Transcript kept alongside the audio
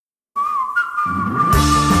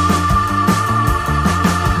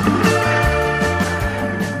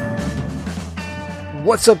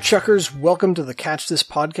What's up, Chuckers? Welcome to the Catch This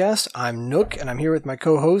podcast. I'm Nook, and I'm here with my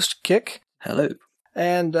co-host, Kick. Hello.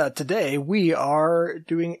 And today we are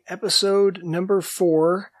doing episode number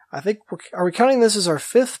 4. I think, are we counting this as our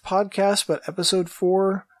 5th podcast, but episode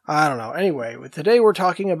 4? I don't know. Anyway, today we're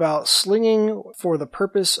talking about slinging for the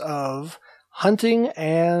purpose of hunting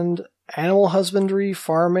and animal husbandry,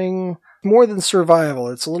 farming, more than survival.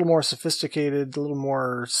 It's a little more sophisticated, a little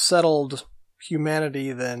more settled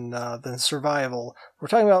humanity than survival. We're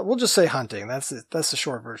talking about, we'll just say hunting. That's it. That's the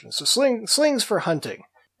short version. So slings for hunting.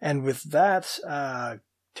 And with that,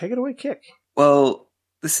 take it away, Kick. Well,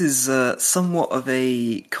 this is somewhat of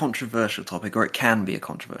a controversial topic, or it can be a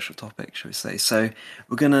controversial topic, shall we say. So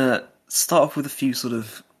we're going to start off with a few sort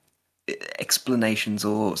of explanations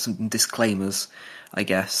or some disclaimers, I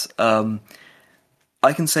guess.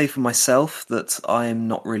 I can say for myself that I am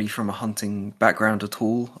not really from a hunting background at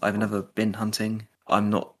all. I've never been hunting. I'm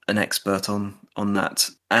not an expert on that.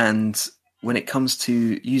 And when it comes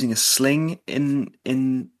to using a sling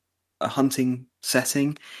in a hunting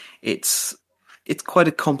setting, it's quite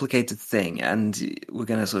a complicated thing, and we're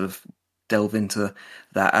going to sort of delve into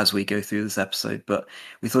that as we go through this episode. But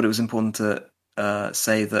we thought it was important to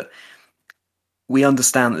say that we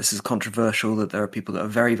understand that this is controversial, that there are people that are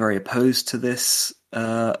very, very opposed to this,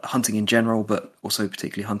 hunting in general, but also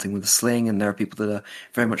particularly hunting with a sling, and there are people that are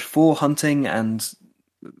very much for hunting and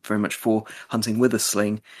very much for hunting with a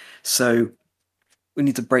sling. So we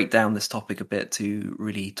need to break down this topic a bit to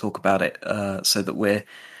really talk about it, so that we're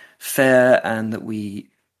fair and that we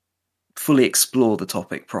fully explore the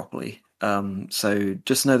topic properly. So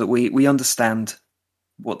just know that we understand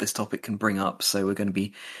what this topic can bring up, so we're going to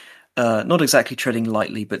be not exactly treading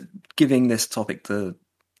lightly, but giving this topic the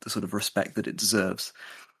sort of respect that it deserves.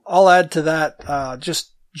 I'll add to that,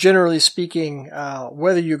 just generally speaking,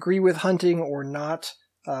 whether you agree with hunting or not,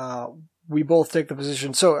 we both take the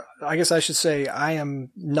position. So I guess I should say I am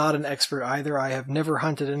not an expert either. I have never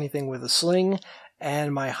hunted anything with a sling,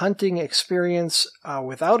 and my hunting experience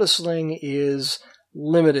without a sling is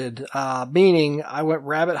limited, meaning I went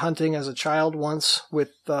rabbit hunting as a child once with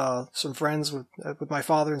some friends, with my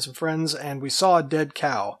father and some friends, and we saw a dead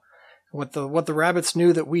cow. What the rabbits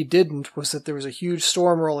knew that we didn't was that there was a huge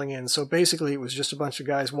storm rolling in, so basically it was just a bunch of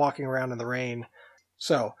guys walking around in the rain.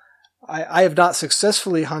 So I have not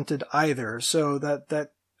successfully hunted either, so that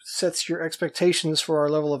sets your expectations for our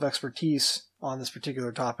level of expertise on this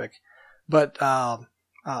particular topic. But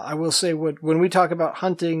I will say, when we talk about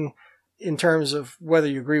hunting in terms of whether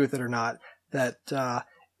you agree with it or not, that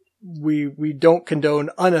we don't condone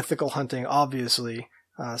unethical hunting, obviously.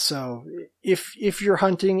 So if you're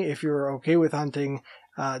hunting, if you're okay with hunting,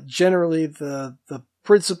 generally the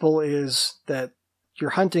principle is that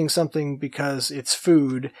you're hunting something because it's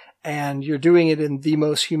food, and you're doing it in the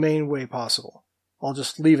most humane way possible. I'll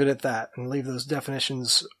just leave it at that and leave those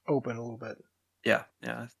definitions open a little bit. Yeah,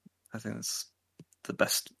 I think that's the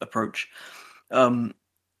best approach.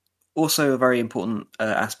 Also, a very important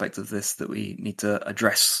aspect of this that we need to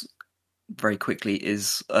address very quickly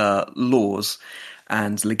is laws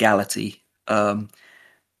and legality,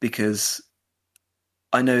 because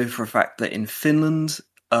I know for a fact that in Finland,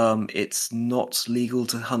 it's not legal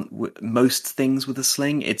to hunt most things with a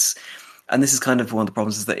sling. And this is kind of one of the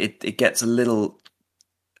problems, is that it gets a little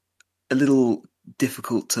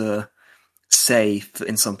difficult to say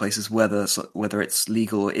in some places whether it's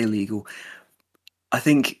legal or illegal. I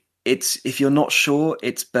think if you're not sure,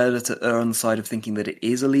 it's better to err on the side of thinking that it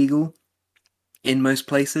is illegal in most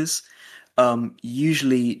places.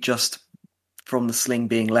 Usually just from the sling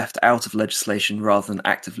being left out of legislation rather than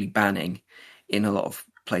actively banning in a lot of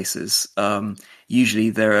places. Usually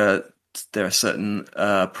there are certain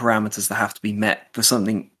parameters that have to be met for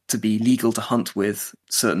something to be legal to hunt with.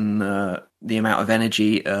 Certain the amount of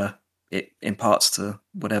energy it imparts to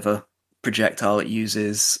whatever projectile it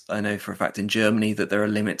uses. I know for a fact in Germany that there are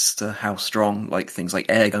limits to how strong, like things like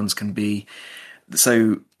air guns can be.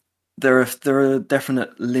 So there are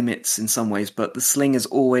definite limits in some ways, but the sling is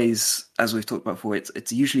always, as we've talked about before,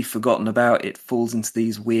 it's usually forgotten about. It falls into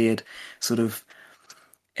these weird sort of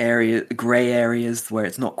grey areas where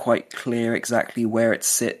it's not quite clear exactly where it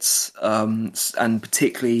sits, and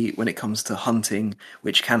particularly when it comes to hunting,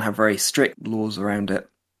 which can have very strict laws around it,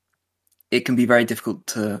 it can be very difficult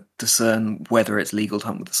to discern whether it's legal to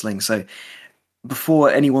hunt with a sling. So before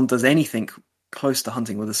anyone does anything close to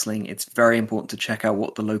hunting with a sling, it's very important to check out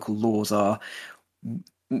what the local laws are.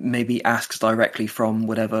 Maybe ask directly from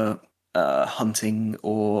whatever hunting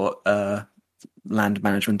or land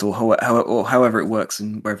management or however it works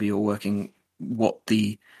and wherever you're working what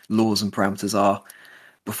the laws and parameters are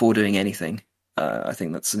before doing anything. I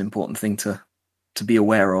think that's an important thing to be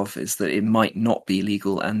aware of, is that it might not be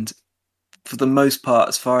legal. And for the most part,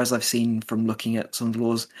 as far as I've seen from looking at some of the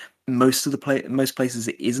laws, most places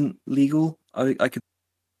it isn't legal. I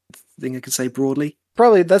could say broadly.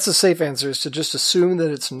 Probably that's a safe answer, is to just assume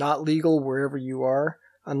that it's not legal wherever you are,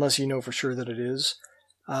 unless you know for sure that it is.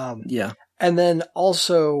 Yeah. And then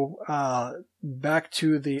also, back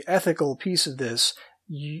to the ethical piece of this,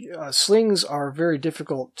 slings are very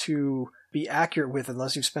difficult to be accurate with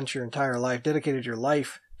unless you've spent your entire life, dedicated your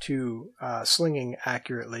life to slinging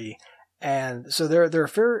accurately. And so there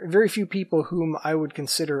are very few people whom I would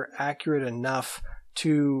consider accurate enough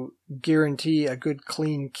to guarantee a good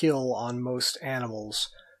clean kill on most animals.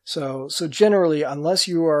 So generally, unless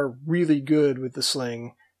you are really good with the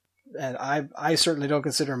sling, and I certainly don't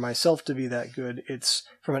consider myself to be that good, it's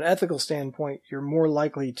from an ethical standpoint, you're more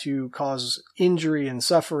likely to cause injury and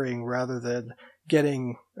suffering rather than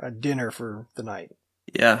getting a dinner for the night.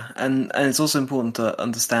 Yeah, and it's also important to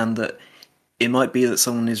understand that it might be that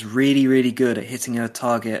someone is really, really good at hitting a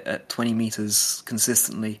target at 20 meters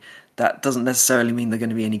consistently. That doesn't necessarily mean they're going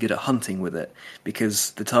to be any good at hunting with it,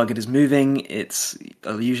 because the target is moving, it's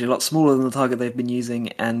usually a lot smaller than the target they've been using,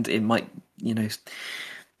 and it might,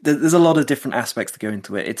 there's a lot of different aspects to go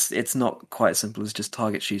into it. It's not quite as simple as just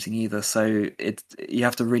target shooting either, so you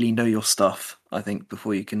have to really know your stuff, I think,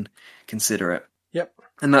 before you can consider it. Yep.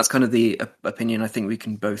 And that's kind of the opinion I think we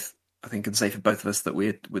can both, I think, can say for both of us that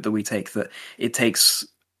we take, that it takes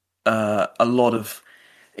a lot of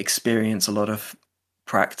experience, a lot of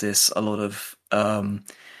practice, a lot of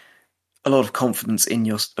confidence in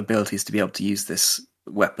your abilities to be able to use this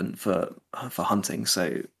weapon for hunting.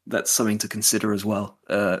 So that's something to consider as well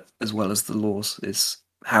as the laws, is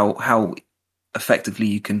how effectively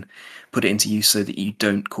you can put it into use so that you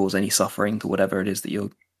don't cause any suffering to whatever it is that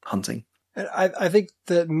you're hunting. And I think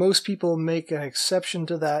that most people make an exception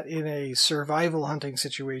to that in a survival hunting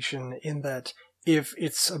situation, in that if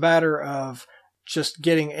it's a matter of just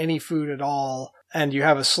getting any food at all and you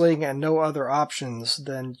have a sling and no other options,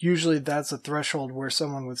 then usually that's a threshold where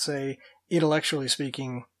someone would say, intellectually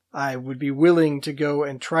speaking, I would be willing to go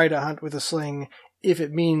and try to hunt with a sling if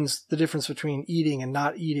it means the difference between eating and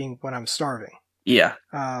not eating when I'm starving. Yeah.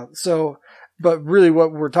 But really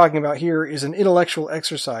what we're talking about here is an intellectual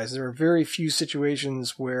exercise. There are very few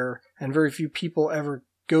situations and very few people ever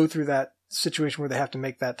go through that situation where they have to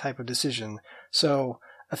make that type of decision. So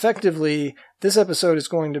effectively, this episode is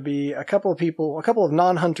going to be a couple of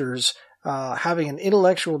non-hunters, having an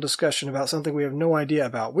intellectual discussion about something we have no idea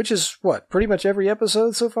about, which is pretty much every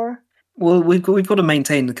episode so far? Well, we've got to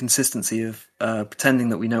maintain the consistency of pretending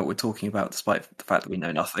that we know what we're talking about, despite the fact that we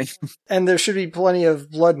know nothing. And there should be plenty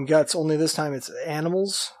of blood and guts, only this time it's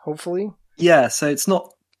animals, hopefully. Yeah, so it's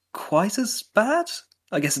not quite as bad.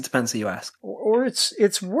 I guess it depends who you ask. Or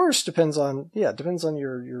it's worse, depends on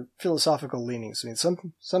your philosophical leanings. I mean,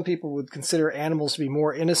 some people would consider animals to be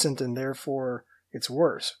more innocent and therefore it's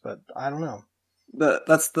worse, but I don't know. But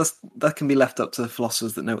that can be left up to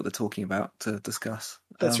philosophers that know what they're talking about to discuss.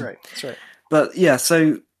 That's right. But yeah,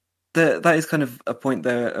 so that is kind of a point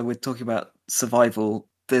there. We're talking about survival.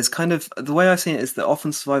 There's kind of, the way I see it is that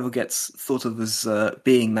often survival gets thought of as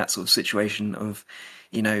being that sort of situation of,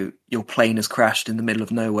 your plane has crashed in the middle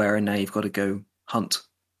of nowhere and now you've got to go hunt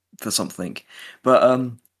for something.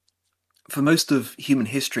 But for most of human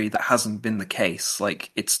history, that hasn't been the case.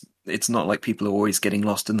 Like, it's not like people are always getting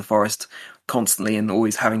lost in the forest constantly and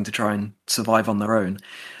always having to try and survive on their own.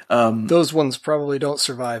 Those ones probably don't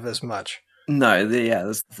survive as much. No,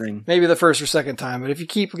 that's the thing. Maybe the first or second time, but if you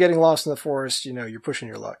keep getting lost in the forest, you're pushing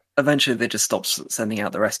your luck. Eventually, they just stop sending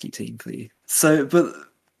out the rescue team for you. So, but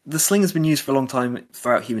the sling has been used for a long time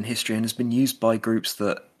throughout human history and has been used by groups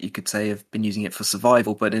that you could say have been using it for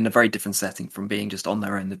survival, but in a very different setting from being just on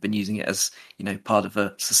their own. They've been using it as, part of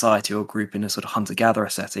a society or group in a sort of hunter-gatherer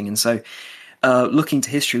setting. And so, looking to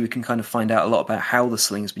history, we can kind of find out a lot about how the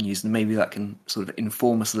sling has been used, and maybe that can sort of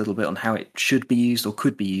inform us a little bit on how it should be used or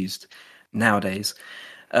could be used nowadays.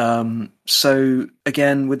 So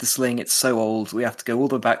again, with the sling, it's so old. We have to go all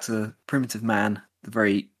the way back to primitive man, the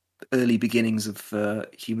very early beginnings of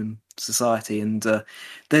human society, and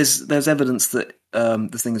there's evidence that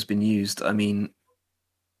the thing has been used. I mean,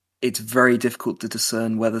 it's very difficult to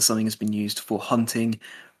discern whether something has been used for hunting,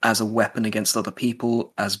 as a weapon against other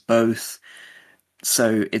people, as both.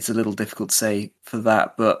 So it's a little difficult to say for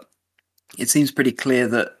that, but it seems pretty clear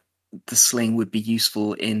that the sling would be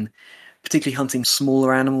useful in particularly hunting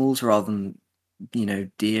smaller animals rather than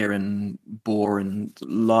deer and boar and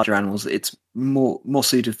larger animals. It's more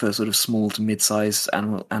suited for sort of small to mid-sized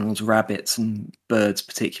animals, rabbits and birds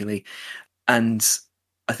particularly. And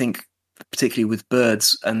I think particularly with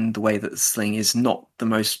birds and the way that the sling is not the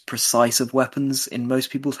most precise of weapons in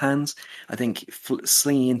most people's hands, I think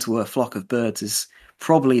slinging into a flock of birds is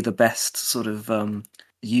probably the best sort of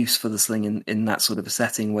use for the sling in that sort of a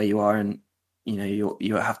setting where you are and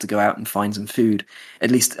you have to go out and find some food.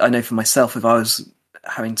 At least I know for myself, if I was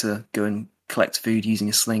having to go and collect food using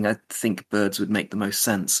a sling, I think birds would make the most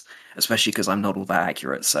sense, especially because I'm not all that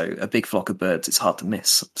accurate. So a big flock of birds, it's hard to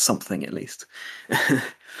miss something at least.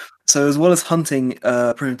 So as well as hunting,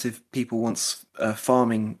 primitive people, once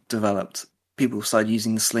farming developed, people started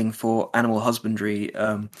using the sling for animal husbandry,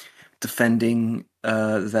 defending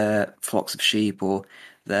their flocks of sheep or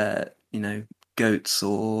their goats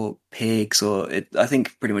or pigs, I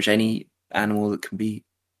think pretty much any animal that can be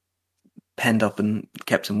penned up and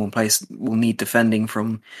kept in one place will need defending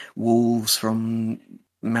from wolves, from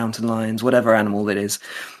mountain lions, whatever animal it is.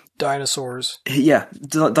 Dinosaurs. Yeah,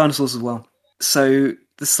 dinosaurs as well. So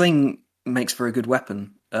the sling makes for a good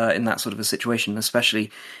weapon in that sort of a situation,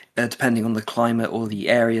 especially depending on the climate or the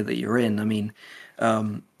area that you're in. I mean,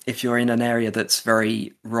 if you're in an area that's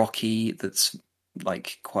very rocky, that's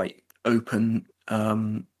like quite open,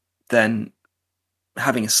 then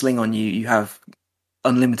having a sling on you, you have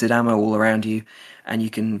unlimited ammo all around you, and you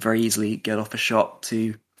can very easily get off a shot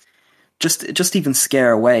to just even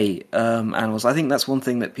scare away animals. I think that's one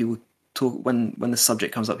thing that people talk when the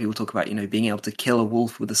subject comes up. People talk about being able to kill a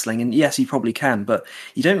wolf with a sling, and yes, you probably can, but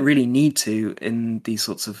you don't really need to in these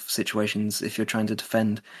sorts of situations. If you're trying to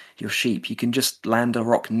defend your sheep, you can just land a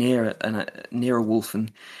rock near a wolf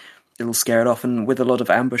and it'll scare it off. And with a lot of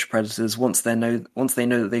ambush predators, once they know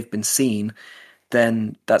that they've been seen,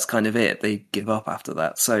 then that's kind of it. They give up after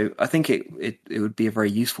that. So I think it would be a very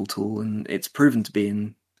useful tool, and it's proven to be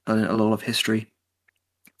in a lot of history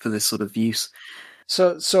for this sort of use.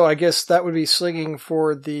 So I guess that would be slinging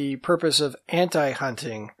for the purpose of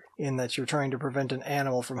anti-hunting, in that you're trying to prevent an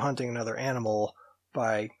animal from hunting another animal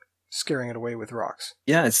by scaring it away with rocks.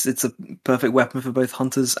 Yeah, it's a perfect weapon for both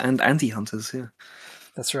hunters and anti-hunters. Yeah,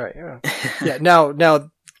 that's right. Yeah. Now,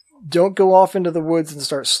 don't go off into the woods and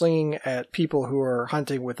start slinging at people who are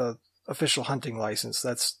hunting with a official hunting license.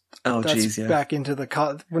 That's back into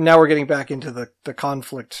now we're getting back into the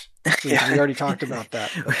conflict. Yeah. We already talked about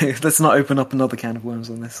that. Let's not open up another can of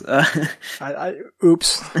worms on this.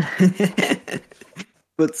 Oops.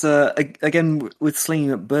 But again, with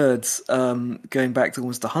slinging at birds, going back to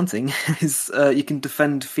almost the hunting, is you can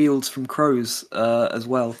defend fields from crows as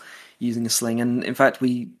well using a sling. And in fact,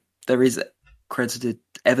 there is credited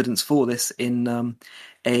evidence for this in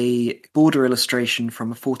a border illustration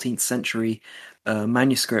from a 14th century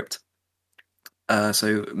manuscript,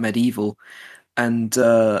 so medieval, and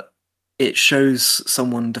it shows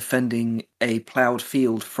someone defending a ploughed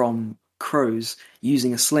field from crows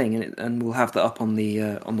using a sling, and we'll have that up on the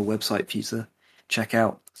website for you to check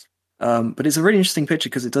out. But it's a really interesting picture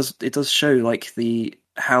because it does show like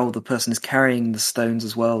how the person is carrying the stones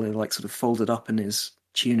as well. They're like sort of folded up in his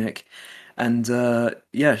tunic, and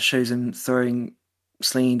shows him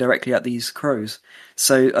slinging directly at these crows.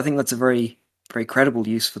 So I think that's a very, very credible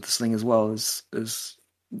use for the sling as well as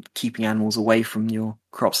keeping animals away from your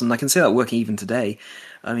crops. And I can see that working even today.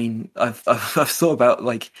 I mean, I've thought about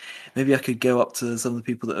like maybe I could go up to some of the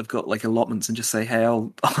people that have got like allotments and just say, hey,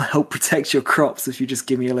 I'll help protect your crops if you just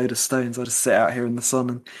give me a load of stones. I'll just sit out here in the sun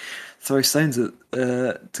and throw stones at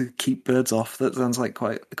to keep birds off. That sounds like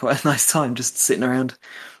quite a nice time, just sitting around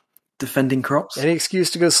defending crops. Any excuse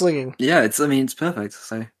to go slinging. Yeah, it's perfect.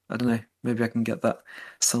 So I don't know, maybe I can get that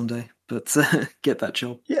someday, but get that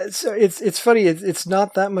job. Yeah, so it's funny. It's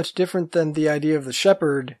not that much different than the idea of the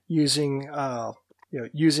shepherd using a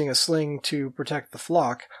sling to protect the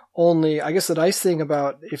flock. Only, I guess the nice thing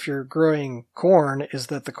about if you're growing corn is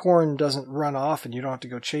that the corn doesn't run off and you don't have to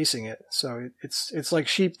go chasing it. So it's like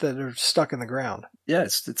sheep that are stuck in the ground. Yeah,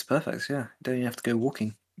 it's perfect. Yeah, you don't even have to go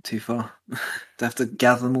walking too far. They have to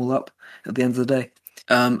gather them all up at the end of the day.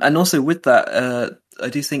 And also with that, I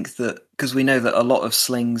do think that because we know that a lot of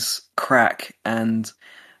slings crack and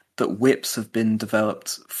that whips have been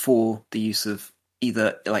developed for the use of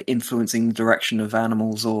either like influencing the direction of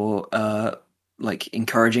animals or like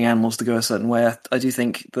encouraging animals to go a certain way. I do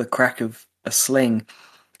think the crack of a sling,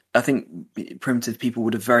 I think primitive people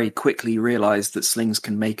would have very quickly realized that slings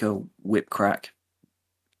can make a whip crack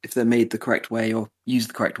if they're made the correct way or used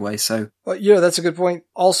the correct way. So, well, that's a good point.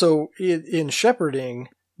 Also, in shepherding,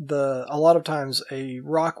 a lot of times a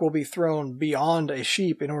rock will be thrown beyond a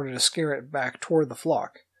sheep in order to scare it back toward the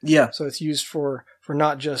flock. Yeah. So it's used for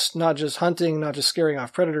not just hunting, not just scaring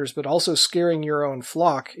off predators, but also scaring your own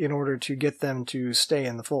flock in order to get them to stay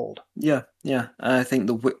in the fold. Yeah, yeah. I think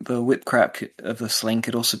the whip crack of the sling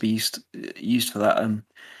could also be used for that.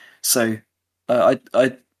 So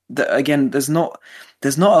again, there's not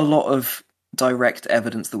a lot of direct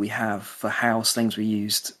evidence that we have for how slings were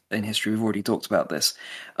used in history. We've already talked about this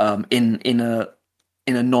in a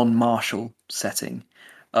non-martial setting,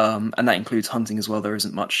 and that includes hunting as well. There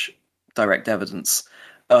isn't much direct evidence,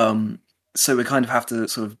 so we kind of have to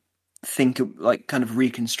sort of kind of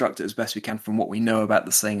reconstruct it as best we can from what we know about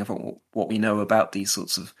the sling and from what we know about these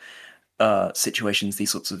sorts of situations,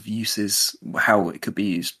 these sorts of uses, how it could be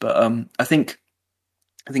used. But I think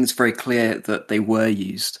it's very clear that they were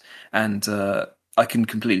used, and I can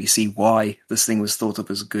completely see why this thing was thought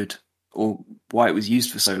of as good, or why it was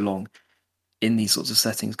used for so long in these sorts of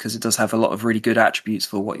settings, because it does have a lot of really good attributes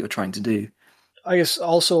for what you're trying to do. I guess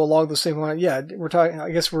also along the same line, yeah, we're talking.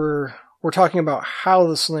 I guess we're talking about how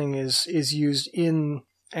the sling is used in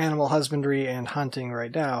animal husbandry and hunting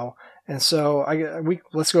right now. And so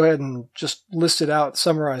let's go ahead and just list it out,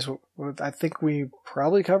 summarize what I think we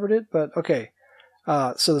probably covered it, but okay.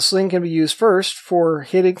 So the sling can be used first for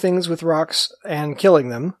hitting things with rocks and killing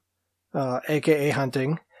them, aka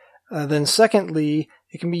hunting. Then secondly,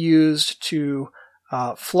 it can be used to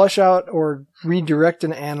flush out or redirect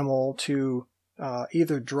an animal to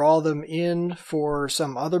either draw them in for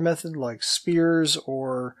some other method like spears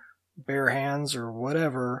or bare hands or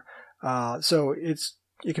whatever. So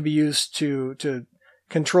it can be used to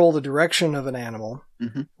control the direction of an animal,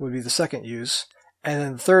 would be the second use. And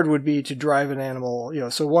then the third would be to drive an animal,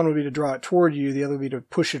 so one would be to draw it toward you, the other would be to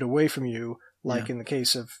push it away from you, like in the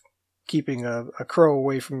case of keeping a crow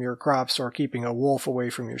away from your crops or keeping a wolf away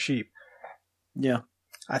from your sheep. Yeah.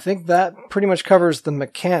 I think that pretty much covers the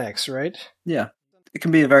mechanics, right? Yeah. It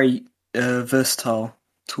can be a very versatile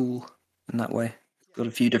tool in that way. Got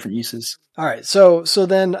a few different uses. All right. So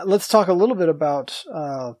then let's talk a little bit about,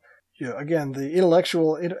 again, the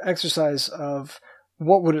intellectual exercise of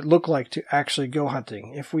what would it look like to actually go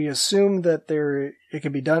hunting? If we assume that it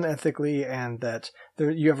can be done ethically and that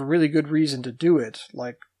you have a really good reason to do it,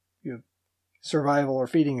 like survival or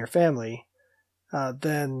feeding your family,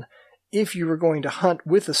 then if you were going to hunt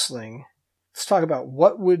with a sling, let's talk about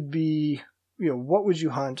what would be, what would you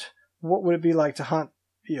hunt? What would it be like to hunt,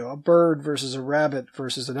 a bird versus a rabbit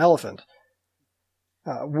versus an elephant?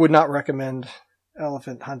 Would not recommend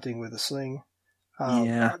elephant hunting with a sling.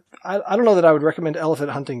 Yeah. I don't know that I would recommend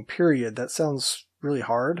elephant hunting, period. That sounds really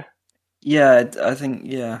hard. Yeah, I think,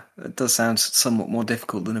 it does sound somewhat more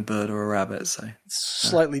difficult than a bird or a rabbit, so. It's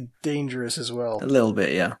slightly dangerous as well. A little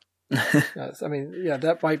bit, yeah. I mean,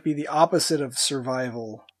 that might be the opposite of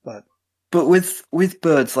survival, but. But with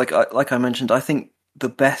birds, like I mentioned, I think the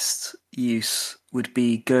best use would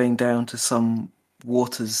be going down to some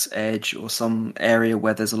water's edge or some area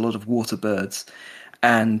where there's a lot of water birds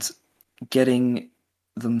and getting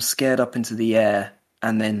them scared up into the air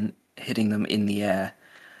and then hitting them in the air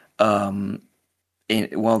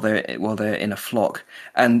while they're in a flock.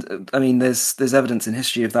 And I mean, there's evidence in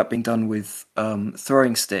history of that being done with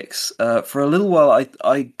throwing sticks. For a little while,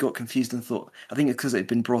 I got confused and thought, I think it's because it had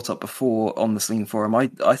been brought up before on the Sling Forum.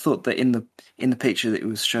 I thought that in the picture that it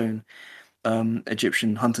was shown,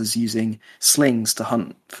 Egyptian hunters using slings to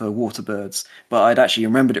hunt for water birds, but I'd actually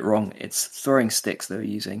remembered it wrong. It's throwing sticks they were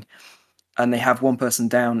using. And they have one person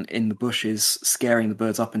down in the bushes scaring the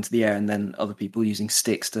birds up into the air and then other people using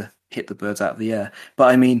sticks to hit the birds out of the air. But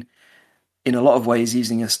I mean, in a lot of ways,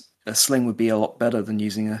 using a sling would be a lot better than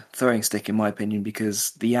using a throwing stick, in my opinion,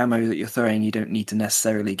 because the ammo that you're throwing, you don't need to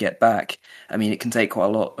necessarily get back. I mean, it can take quite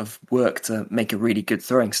a lot of work to make a really good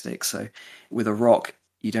throwing stick. So with a rock,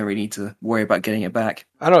 you don't really need to worry about getting it back.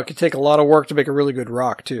 I don't know, it could take a lot of work to make a really good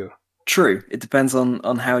rock, too. True. It depends on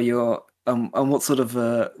how you're... on what sort of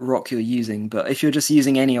rock you're using, but if you're just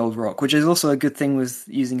using any old rock, which is also a good thing with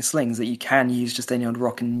using slings, that you can use just any old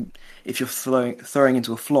rock, and if you're throwing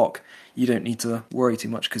into a flock, you don't need to worry too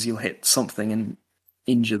much because you'll hit something and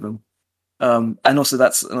injure them. And also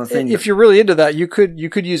that's another thing. If you're really into that, you could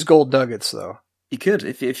use gold nuggets, though. You could,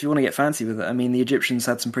 if you want to get fancy with it. I mean, the Egyptians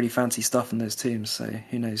had some pretty fancy stuff in those tombs, so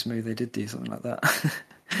who knows, maybe they did do something like that.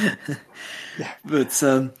 Yeah.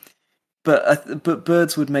 But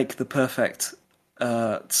birds would make the perfect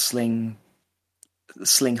sling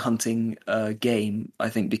hunting game, I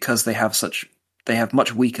think, because they have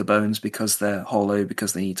much weaker bones because they're hollow,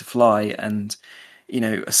 because they need to fly, and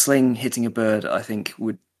a sling hitting a bird, I think,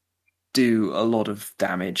 would do a lot of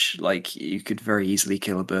damage. Like, you could very easily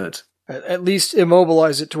kill a bird. At least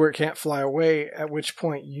immobilize it to where it can't fly away, at which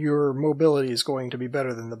point your mobility is going to be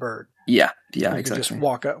better than the bird. Yeah, you exactly. can just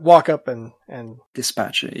walk up and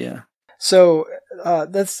dispatch it, yeah. So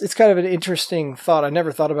it's kind of an interesting thought. I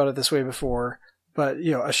never thought about it this way before. But,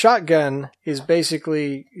 a shotgun is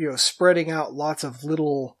basically, spreading out lots of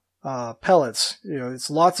little pellets. It's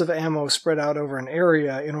lots of ammo spread out over an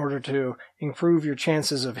area in order to improve your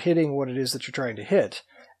chances of hitting what it is that you're trying to hit.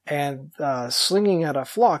 And slinging at a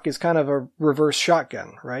flock is kind of a reverse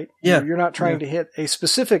shotgun, right? Yeah. You're not trying to hit a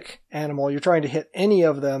specific animal. You're trying to hit any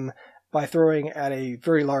of them by throwing at a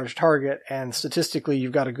very large target. And statistically,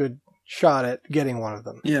 you've got a good shot at getting one of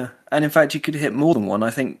them. Yeah, and in fact, you could hit more than one. I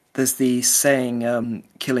think there's the saying,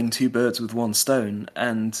 killing two birds with one stone,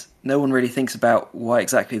 and no one really thinks about why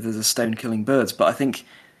exactly there's a stone killing birds, but I think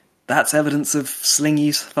that's evidence of sling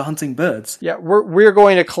use for hunting birds. Yeah, we're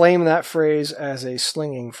going to claim that phrase as a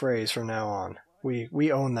slinging phrase from now on.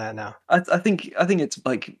 We own that now. I think it's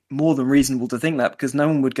like more than reasonable to think that, because no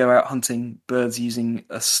one would go out hunting birds using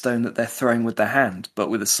a stone that they're throwing with their hand. But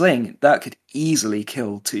with a sling, that could easily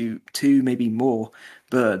kill two, maybe more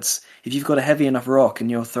birds. If you've got a heavy enough rock and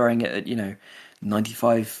you're throwing it at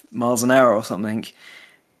 95 miles an hour or something,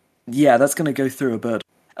 yeah, that's going to go through a bird.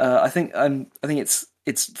 I think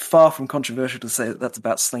it's far from controversial to say that that's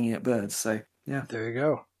about slinging at birds. So yeah, there you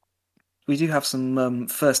go. We do have some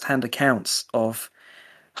first-hand accounts of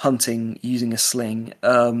hunting using a sling.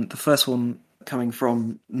 The first one coming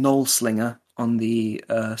from Noel Slinger on the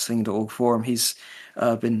slinger.org forum. He's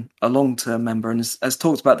been a long-term member and has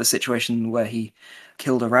talked about the situation where he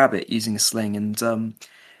killed a rabbit using a sling. And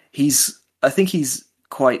I think he's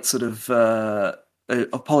quite sort of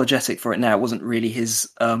apologetic for it now. It wasn't really his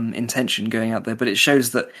intention going out there, but it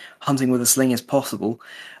shows that hunting with a sling is possible.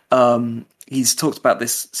 He's talked about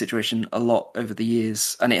this situation a lot over the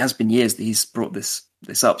years, and it has been years that he's brought this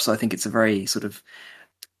up, so I think it's a very sort of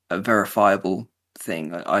a verifiable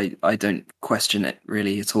thing. I don't question it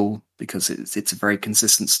really at all, because it's a very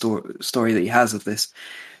consistent story that he has of this,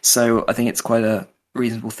 so I think it's quite a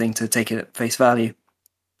reasonable thing to take it at face value.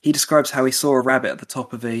 He describes how he saw a rabbit at the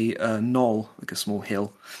top of a knoll, like a small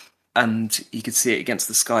hill, and he could see it against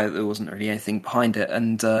the sky. There wasn't really anything behind it,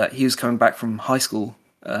 and he was coming back from high school,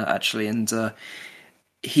 actually, and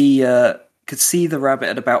he could see the rabbit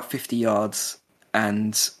at about 50 yards,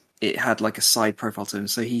 and it had like a side profile to him,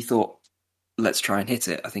 so he thought, let's try and hit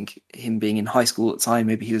it. I think him being in high school at the time,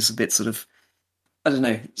 maybe he was a bit sort of, I don't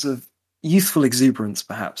know, sort of youthful exuberance,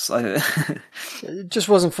 perhaps. It just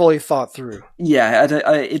wasn't fully thought through. Yeah,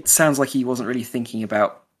 it sounds like he wasn't really thinking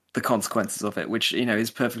about the consequences of it, which,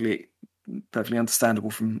 is perfectly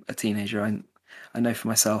understandable from a teenager. I know for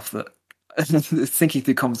myself that thinking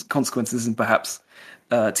through consequences and perhaps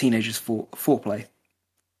teenagers' foreplay.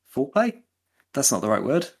 Foreplay? That's not the right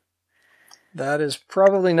word. That is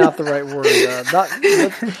probably not the right word.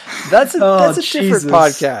 That's a different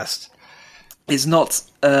podcast. Is not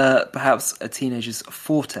perhaps a teenager's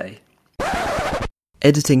forte.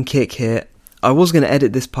 Editing kick here. I was going to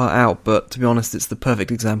edit this part out, but to be honest, it's the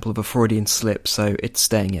perfect example of a Freudian slip, so it's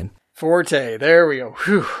staying in. Forte, there we go.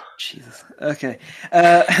 Whew. Jesus. Okay.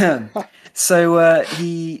 So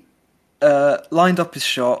he lined up his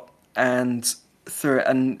shot and threw it,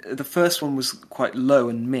 and the first one was quite low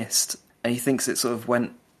and missed, and he thinks it sort of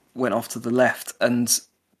went off to the left, and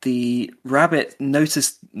the rabbit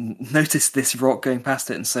noticed this rock going past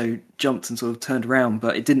it, and so jumped and sort of turned around,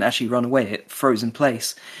 but it didn't actually run away. It froze in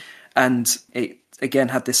place, and it again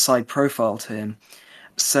had this side profile to him.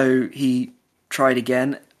 So he tried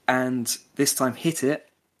again, and this time hit it,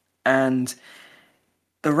 and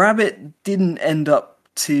the rabbit didn't end up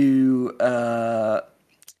to...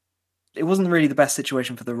 it wasn't really the best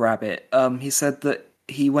situation for the rabbit. He said that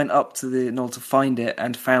he went up to the knoll to find it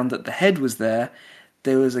and found that the head was there.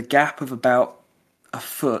 There was a gap of about a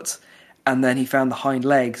foot, and then he found the hind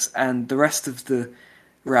legs, and the rest of the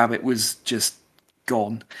rabbit was just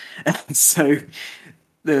gone. And so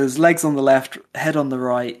there was legs on the left, head on the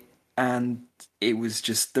right, and it was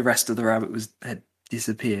just the rest of the rabbit had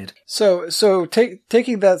disappeared. So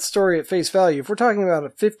taking that story at face value, if we're talking about a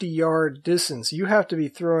 50-yard distance, you have to be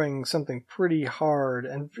throwing something pretty hard,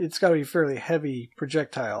 and it's got to be a fairly heavy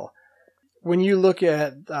projectile. When you look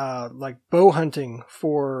at like bow hunting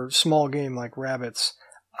for small game like rabbits,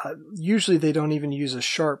 usually they don't even use a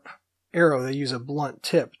sharp arrow. They use a blunt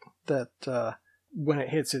tip that when it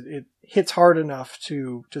hits hard enough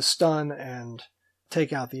to stun and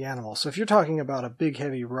take out the animal. So if you're talking about a big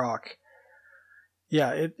heavy rock,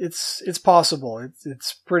 yeah, it's possible.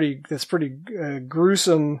 It's pretty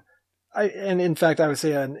gruesome. And in fact, I would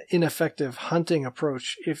say an ineffective hunting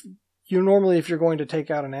approach if you normally, if you're going to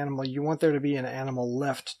take out an animal, you want there to be an animal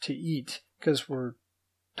left to eat, because we're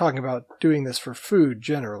talking about doing this for food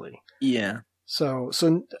generally. Yeah. So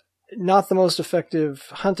not the most effective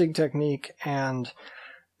hunting technique, and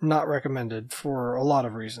not recommended for a lot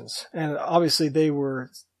of reasons. And obviously the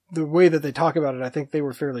way that they talk about it, I think they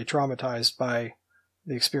were fairly traumatized by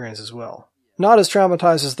the experience as well. Not as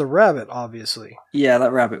traumatized as the rabbit, obviously. Yeah,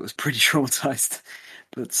 that rabbit was pretty traumatized.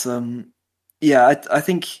 But yeah, I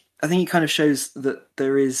think it kind of shows that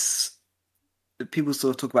there is, people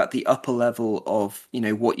sort of talk about the upper level of, you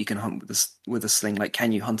know, what you can hunt with a sling. Like,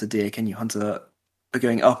 can you hunt a deer? Can you hunt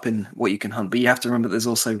going up in what you can hunt? But you have to remember there's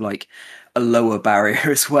also like a lower barrier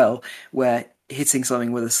as well, where hitting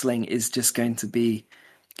something with a sling is just going to be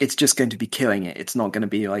killing it. It's not going to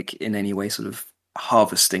be like in any way sort of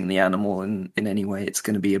harvesting the animal in any way. It's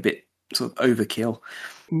going to be a bit sort of overkill.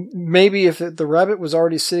 Maybe if the rabbit was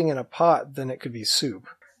already sitting in a pot, then it could be soup.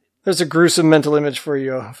 There's a gruesome mental image for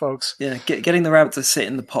you, folks. Yeah, getting the rabbit to sit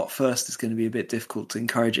in the pot first is going to be a bit difficult to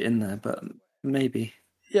encourage it in there, but maybe.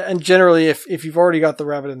 Yeah, and generally, if you've already got the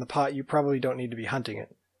rabbit in the pot, you probably don't need to be hunting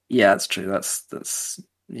it. Yeah, that's true. That's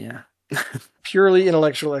yeah. Purely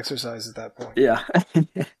intellectual exercise at that point. Yeah.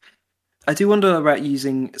 I do wonder about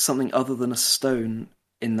using something other than a stone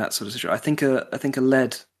in that sort of situation. I think a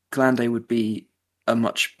lead glande would be a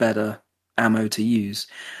much better ammo to use.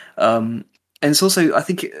 And it's also, I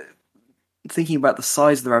think, thinking about the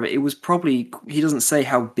size of the rabbit, it was probably, he doesn't say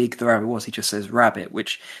how big the rabbit was, he just says rabbit,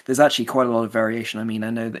 which there's actually quite a lot of variation. I mean,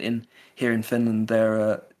 I know that here in Finland there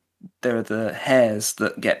are the hares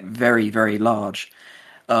that get very, very large,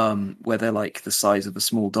 where they're like the size of a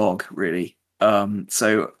small dog, really.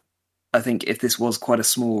 So I think if this was quite a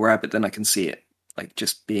small rabbit, then I can see it like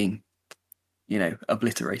just being, you know,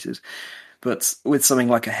 obliterated. But with something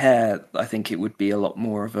like a hare, I think it would be a lot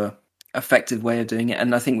more of a effective way of doing it.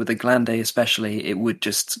 And I think with the glande especially, it would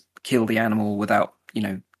just kill the animal without, you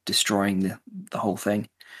know, destroying the whole thing.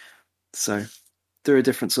 So there are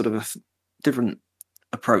different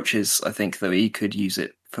approaches, I think, that you could use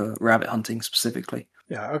it for rabbit hunting specifically.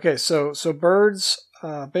 Yeah, okay, so birds,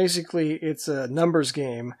 basically it's a numbers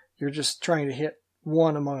game. You're just trying to hit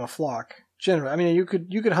one among a flock. Generally, I mean, you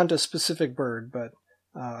could hunt a specific bird, but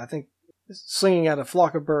I think slinging at a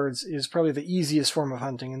flock of birds is probably the easiest form of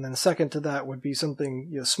hunting. And then second to that would be something,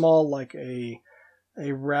 you know, small, like a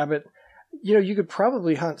rabbit. You know, you could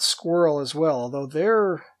probably hunt squirrel as well, although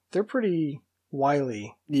they're pretty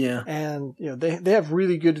wily. Yeah. And, you know, they have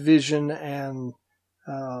really good vision, and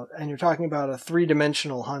you're talking about a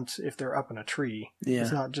 3-dimensional hunt if they're up in a tree. Yeah.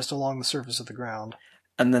 It's not just along the surface of the ground.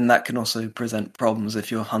 And then that can also present problems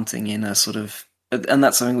if you're hunting in a sort of, and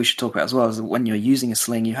that's something we should talk about as well, is that when you're using a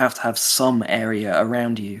sling, you have to have some area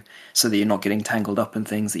around you so that you're not getting tangled up in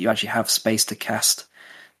things, that you actually have space to cast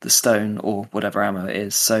the stone or whatever ammo it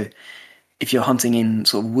is. So if you're hunting in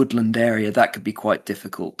sort of woodland area, that could be quite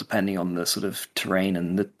difficult depending on the sort of terrain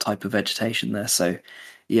and the type of vegetation there. So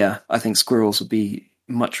yeah, I think squirrels would be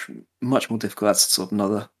much more difficult. That's sort of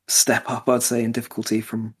another step up, I'd say, in difficulty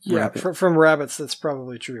from rabbit. From rabbits, that's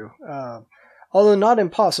probably true. Although not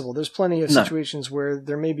impossible. There's plenty of situations where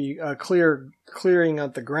there may be a clearing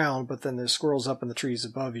at the ground, but then there's squirrels up in the trees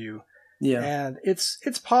above you. Yeah, and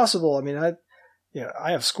it's possible. I mean,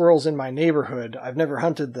 I have squirrels in my neighborhood. I've never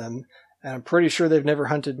hunted them, and I'm pretty sure they've never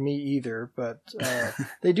hunted me either. But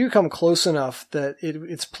they do come close enough that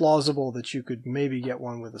it's plausible that you could maybe get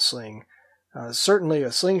one with a sling. Certainly,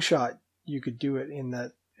 a slingshot, you could do it in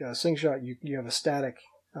that slingshot. You have a static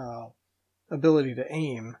ability to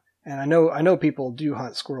aim. And I know people do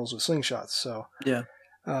hunt squirrels with slingshots, so yeah.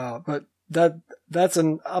 But that's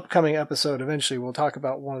an upcoming episode. Eventually, we'll talk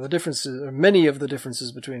about one of the differences, or many of the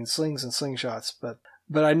differences between slings and slingshots.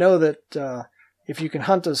 But I know that if you can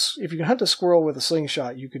hunt a squirrel with a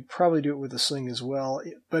slingshot, you could probably do it with a sling as well.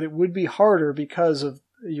 But it would be harder because of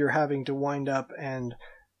you're having to wind up and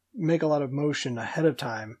make a lot of motion ahead of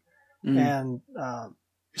time. And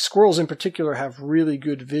squirrels in particular have really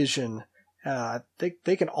good vision.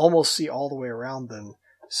 They can almost see all the way around them.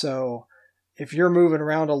 So if you're moving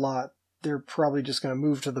around a lot, they're probably just going to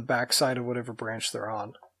move to the backside of whatever branch they're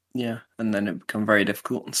on. Yeah, and then it become very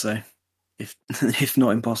difficult. So, if not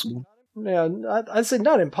impossible. Yeah, I'd say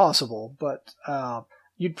not impossible, but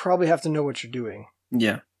you'd probably have to know what you're doing.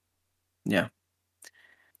 Yeah.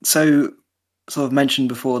 So, sort of mentioned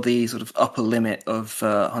before the sort of upper limit of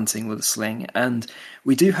hunting with a sling, and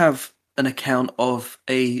we do have an account of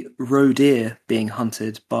a roe deer being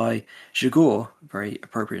hunted by Jegor, very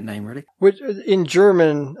appropriate name, really. Which in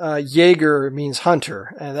German, Jäger means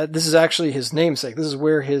hunter, and this is actually his namesake. This is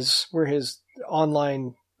where his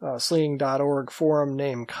online slinging.org forum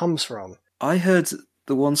name comes from. I heard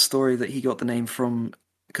the one story that he got the name from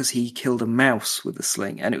because he killed a mouse with a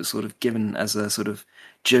sling, and it was sort of given as a sort of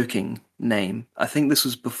joking name. I think this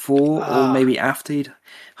was before or maybe after he'd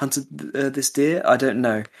hunted this deer. I don't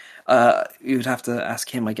know. You would have to ask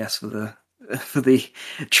him, I guess, for the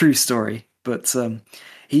true story. But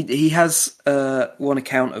he has one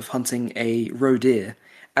account of hunting a roe deer,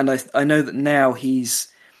 and I know that now he's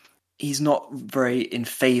not very in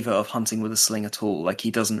favour of hunting with a sling at all. Like, he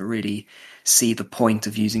doesn't really see the point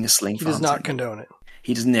of using a sling for hunting. He does not condone it.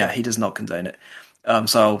 He doesn't. Yeah, he does not condone it.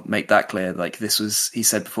 So I'll make that clear. Like, he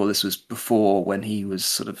said before, this was before when he was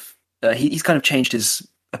sort of he's kind of changed his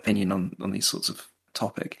opinion on these sorts of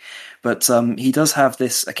topic. But he does have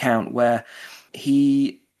this account where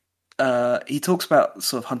he talks about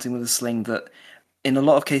sort of hunting with a sling, that in a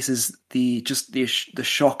lot of cases the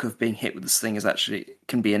shock of being hit with the sling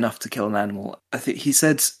can be enough to kill an animal. I think he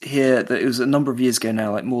said here that it was a number of years ago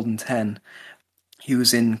now, like more than 10. He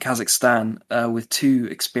was in Kazakhstan with 2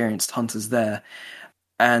 experienced hunters there,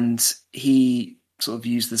 and he sort of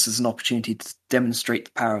used this as an opportunity to demonstrate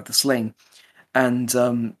the power of the sling. And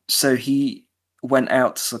so he went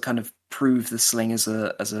out to kind of prove the sling as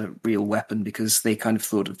a real weapon, because they kind of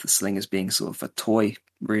thought of the sling as being sort of a toy,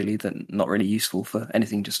 really, that not really useful for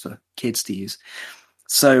anything, just for kids to use.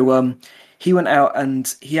 So he went out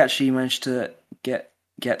and he actually managed to get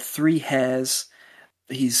 3 hares.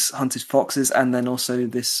 He's hunted foxes and then also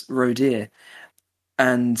this roe deer.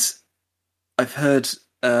 And I've heard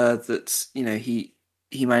that, you know, he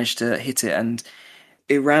managed to hit it, and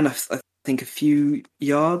it ran, I think, a few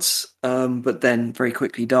yards, but then very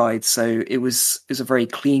quickly died. So it was a very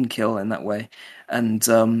clean kill in that way.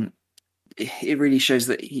 And it really shows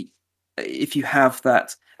that if you have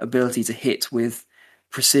that ability to hit with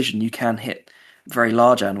precision, you can hit very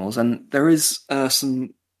large animals. And there is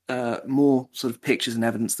some more sort of pictures and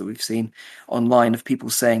evidence that we've seen online of people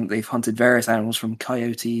saying they've hunted various animals, from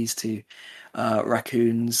coyotes to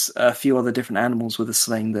raccoons, a few other different animals with a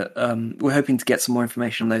sling, that we're hoping to get some more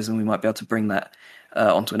information on those, and we might be able to bring that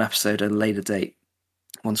onto an episode at a later date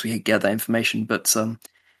once we get that information. But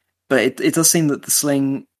it does seem that the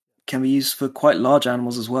sling can be used for quite large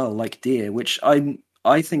animals as well, like deer, which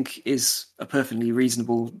I think is a perfectly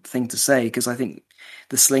reasonable thing to say, because I think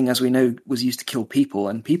the sling, as we know, was used to kill people,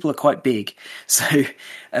 and people are quite big. So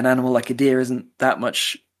an animal like a deer isn't that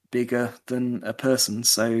much bigger than a person.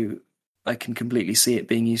 So I can completely see it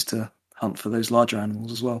being used to hunt for those larger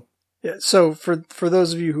animals as well. Yeah. So for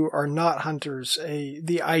those of you who are not hunters,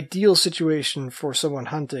 the ideal situation for someone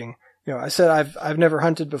hunting, you know, I said I've never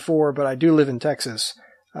hunted before, but I do live in Texas.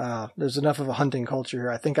 There's enough of a hunting culture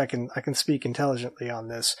here. I think I can speak intelligently on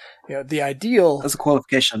this. You know, the ideal. That's a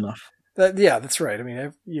qualification enough. Yeah, that's right. I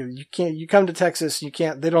mean, you can't. You come to Texas, you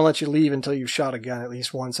can't. They don't let you leave until you've shot a gun at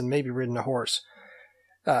least once and maybe ridden a horse.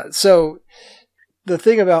 So the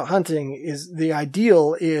thing about hunting is, the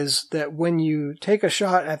ideal is that when you take a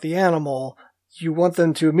shot at the animal, you want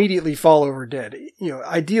them to immediately fall over dead. You know,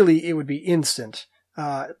 ideally it would be instant.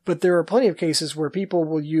 But there are plenty of cases where people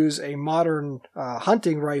will use a modern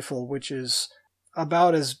hunting rifle, which is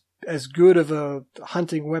about as good of a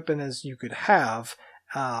hunting weapon as you could have,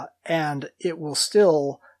 and it will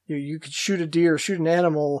still, you could shoot a deer, shoot an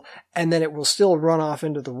animal, and then it will still run off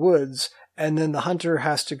into the woods, and then the hunter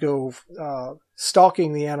has to go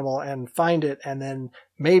stalking the animal and find it, and then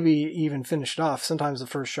maybe even finish it off. Sometimes the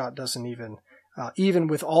first shot doesn't even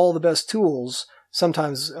with all the best tools.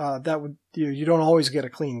 Sometimes that would you don't always get a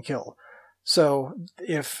clean kill. So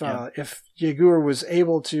if Yeagur was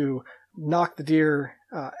able to knock the deer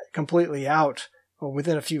completely out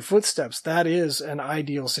within a few footsteps, that is an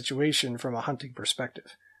ideal situation from a hunting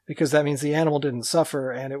perspective, because that means the animal didn't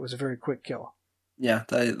suffer and it was a very quick kill. Yeah,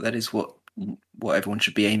 that is what everyone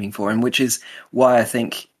should be aiming for, and which is why I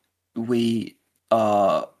think we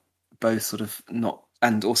are both sort of not,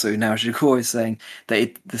 and also now Yeagur is saying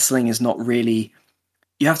that the sling is not really.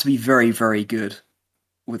 You have to be very, very good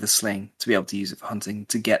with a sling to be able to use it for hunting,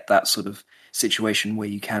 to get that sort of situation where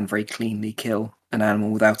you can very cleanly kill an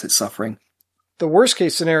animal without it suffering. The worst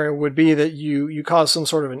case scenario would be that you cause some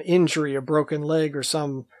sort of an injury, a broken leg or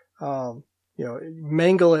some,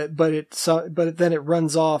 mangle it, but then it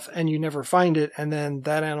runs off and you never find it, and then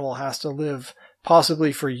that animal has to live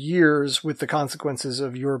possibly for years with the consequences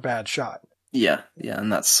of your bad shot. Yeah,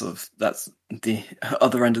 and that's the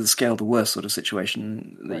other end of the scale, the worst sort of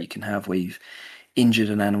situation that you can have, where you've injured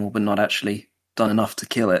an animal but not actually done enough to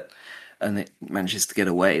kill it, and it manages to get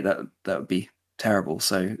away. That would be terrible.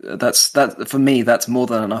 So that for me, that's more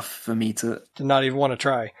than enough for me to not even want to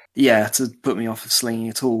try. Yeah, to put me off of slinging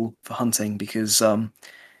at all for hunting, because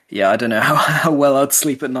yeah, I don't know how well I'd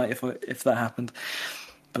sleep at night if that happened.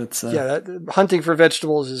 But hunting for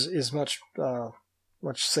vegetables is much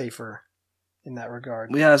safer in that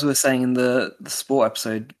regard. Yeah, as we were saying in the sport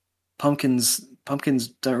episode, pumpkins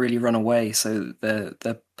don't really run away, so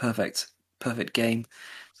they're perfect game.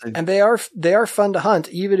 So, and they are fun to hunt,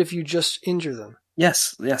 even if you just injure them.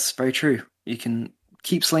 Yes, very true. You can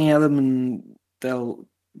keep slinging at them, and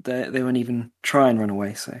they won't even try and run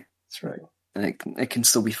away. So that's right. And it can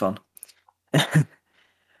still be fun.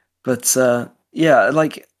 But yeah,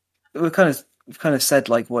 like we've kind of said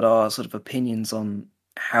like what our sort of opinions on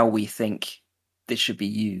how we think this should be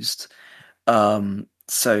used.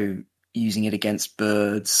 So using it against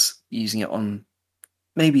birds, using it on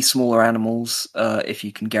maybe smaller animals, if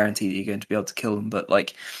you can guarantee that you're going to be able to kill them. But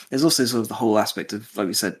like, there's also sort of the whole aspect of, like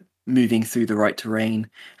we said, moving through the right terrain,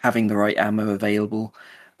 having the right ammo available,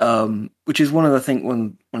 which is one of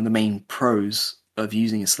the main pros of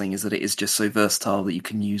using a sling is that it is just so versatile that you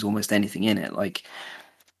can use almost anything in it. Like,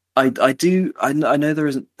 I know there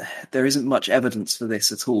isn't much evidence for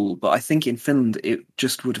this at all, but I think in Finland it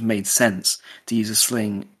just would have made sense to use a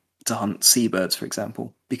sling to hunt seabirds, for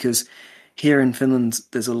example, because here in Finland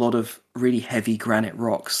there's a lot of really heavy granite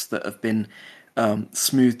rocks that have been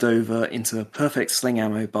smoothed over into perfect sling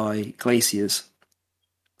ammo by glaciers,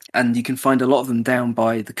 and you can find a lot of them down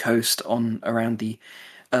by the coast around the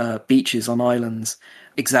beaches on islands,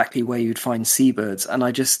 exactly where you'd find seabirds. And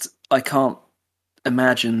I can't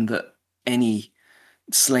imagine that any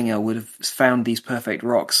slinger would have found these perfect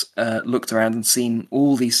rocks, looked around and seen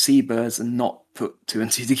all these seabirds and not put two and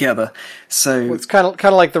two together. So it's kind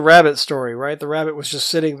of like the rabbit story, right? The rabbit was just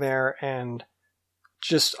sitting there and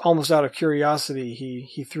just almost out of curiosity,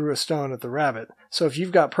 he threw a stone at the rabbit. So if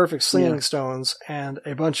you've got perfect slinging stones and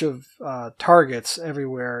a bunch of targets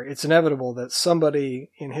everywhere, it's inevitable that somebody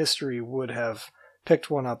in history would have picked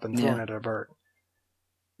one up and thrown it at a bird.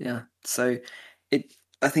 Yeah. So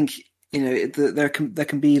I think, there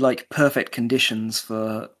can be like perfect conditions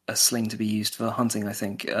for a sling to be used for hunting, I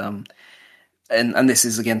think. And this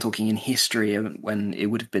is again talking in history when it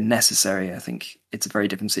would have been necessary. I think it's a very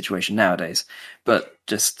different situation nowadays. But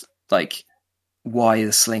just like why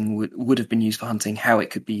the sling would have been used for hunting, how it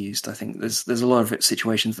could be used, I think there's a lot of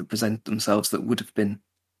situations that present themselves that would have been,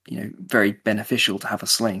 very beneficial to have a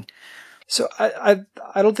sling. So I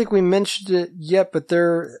don't think we mentioned it yet, but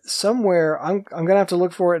there somewhere I'm gonna have to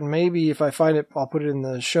look for it, and maybe if I find it, I'll put it in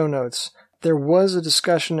the show notes. There was a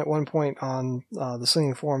discussion at one point on the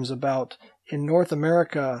slinging forums about in North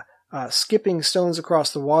America skipping stones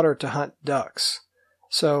across the water to hunt ducks.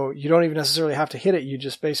 So you don't even necessarily have to hit it. You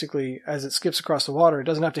just basically, as it skips across the water, it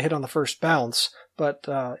doesn't have to hit on the first bounce, but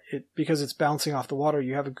because it's bouncing off the water,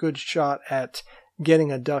 you have a good shot at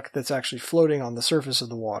getting a duck that's actually floating on the surface of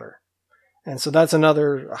the water. And so that's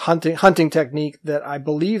another hunting technique that I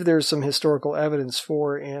believe there's some historical evidence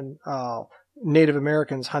for in Native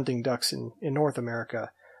Americans hunting ducks in North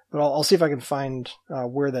America. But I'll see if I can find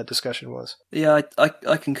where that discussion was. Yeah,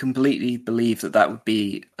 I can completely believe that would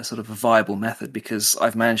be a sort of a viable method, because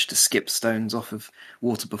I've managed to skip stones off of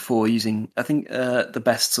water before using, I think the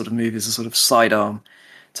best sort of move is a sort of sidearm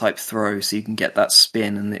type throw, so you can get that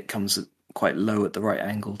spin and it comes quite low at the right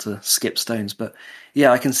angle to skip stones. But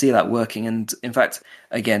yeah, I can see that working. And in fact,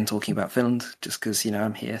 again, talking about Finland, just because,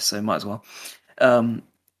 I'm here, so might as well.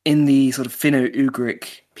 In the sort of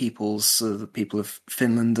Finno-Ugric peoples, so the people of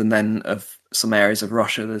Finland and then of some areas of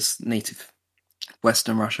Russia, there's native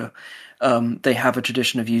Western Russia, they have a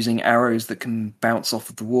tradition of using arrows that can bounce off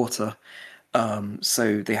of the water.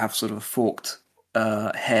 So they have sort of a forked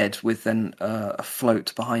head with then a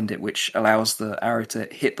float behind it, which allows the arrow to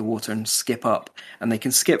hit the water and skip up. And they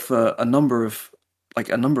can skip for a number of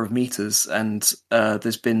meters. And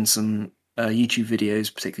there's been some YouTube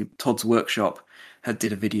videos, particularly Todd's Workshop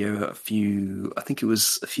did a video a few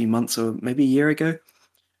months or maybe a year ago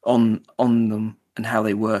on them and how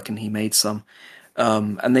they work, and he made some.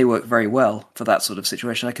 And they work very well for that sort of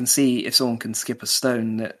situation. I can see if someone can skip a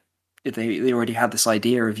stone that they already had this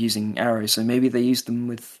idea of using arrows, so maybe they used them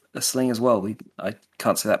with a sling as well. I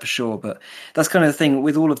can't say that for sure, but that's kind of the thing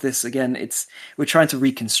with all of this. Again, we're trying to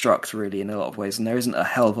reconstruct really in a lot of ways, and there isn't a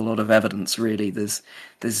hell of a lot of evidence really. There's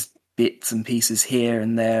bits and pieces here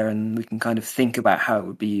and there, and we can kind of think about how it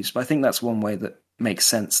would be used. But I think that's one way that makes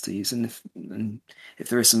sense to use. And if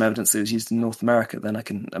there is some evidence that it was used in North America, then I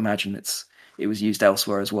can imagine it was used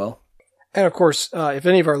elsewhere as well. And of course, if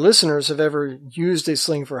any of our listeners have ever used a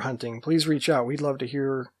sling for hunting, please reach out. We'd love to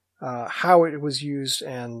hear how it was used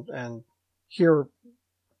and hear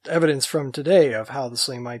evidence from today of how the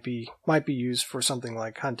sling might be used for something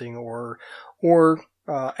like hunting or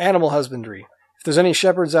animal husbandry. if there's any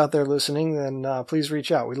shepherds out there listening, then please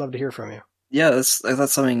reach out. We'd love to hear from you. Yeah,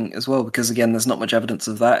 that's something as well, because again, there's not much evidence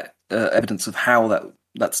of that, evidence of how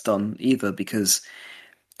that's done either, because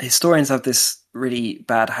historians have this really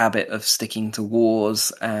bad habit of sticking to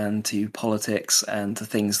wars and to politics and to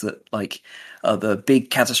things that like are the big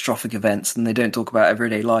catastrophic events, and they don't talk about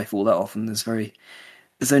everyday life all that often.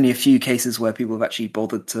 There's only a few cases where people have actually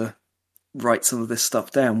bothered to write some of this stuff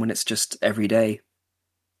down when it's just everyday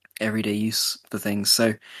use for things.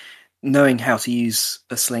 So knowing how to use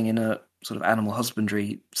a sling in a sort of animal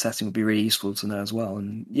husbandry setting would be really useful to know as well.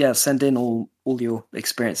 And yeah, send in all your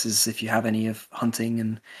experiences if you have any of hunting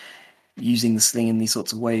and using the sling in these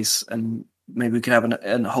sorts of ways, and maybe we could have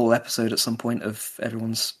a whole episode at some point of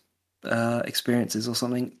everyone's experiences or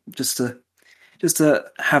something, just to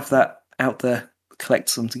have that out there, collect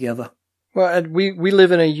some together. Well, and we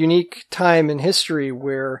live in a unique time in history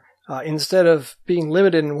where instead of being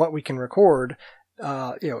limited in what we can record,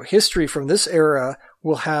 history from this era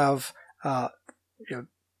will have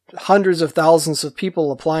hundreds of thousands of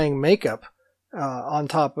people applying makeup on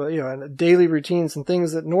top of, and daily routines and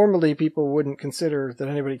things that normally people wouldn't consider that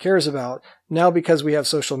anybody cares about. Now, because we have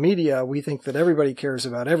social media, we think that everybody cares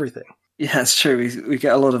about everything. Yeah, it's true. We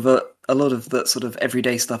get a lot of that sort of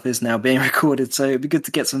everyday stuff is now being recorded. So it'd be good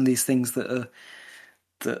to get some of these things that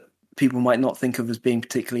people might not think of as being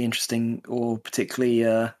particularly interesting or particularly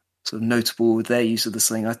sort of notable with their use of the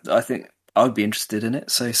sling. I think I would be interested in it.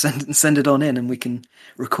 So send it on in, and we can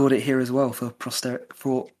record it here as well for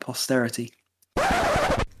posterity.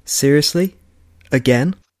 Seriously?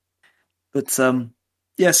 Again? But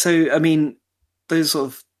yeah. So I mean, those sort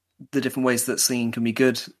of the different ways that slinging can be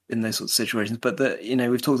good in those sorts of situations. But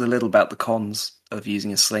we've talked a little about the cons of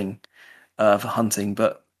using a sling for hunting.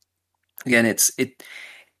 But again, I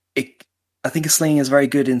think a sling is very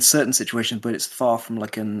good in certain situations, but it's far from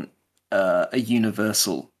like a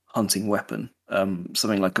universal hunting weapon.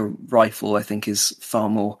 Something like a rifle, I think, is far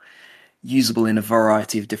more usable in a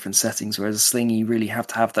variety of different settings, whereas a sling, you really have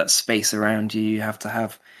to have that space around you. You have to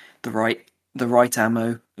have the right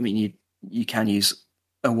ammo. I mean, you can use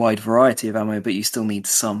a wide variety of ammo, but you still need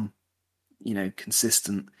some,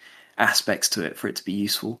 consistent aspects to it for it to be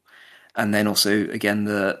useful. And then also, again,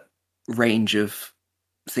 the range of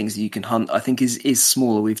things that you can hunt, I think, is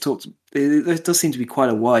smaller. We've talked, there does seem to be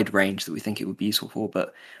quite a wide range that we think it would be useful for,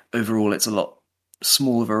 but overall it's a lot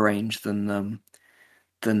smaller of a range than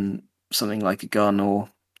something like a gun or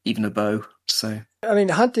even a bow. So I mean,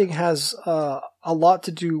 hunting has a lot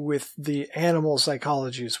to do with the animal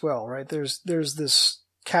psychology as well, right? There's this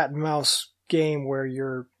cat and mouse game where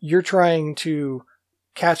you're trying to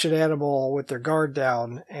catch an animal with their guard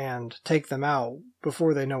down and take them out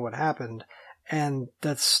before they know what happened. And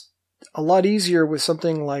that's a lot easier with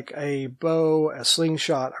something like a bow, a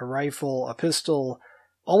slingshot, a rifle, a pistol,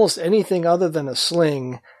 almost anything other than a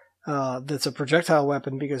sling that's a projectile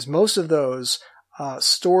weapon, because most of those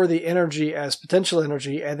store the energy as potential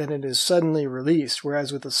energy and then it is suddenly released.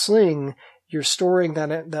 Whereas with a sling, you're storing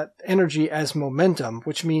that energy as momentum,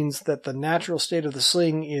 which means that the natural state of the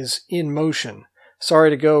sling is in motion.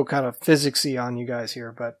 Sorry to go kind of physicsy on you guys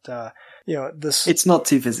here, but it's not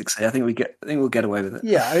too physicsy. I think we'll get away with it.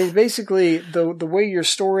 Yeah, I mean, basically the way you're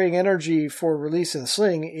storing energy for release in the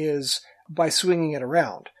sling is by swinging it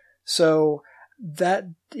around. So that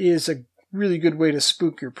is a really good way to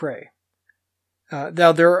spook your prey.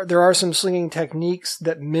 Now there are some slinging techniques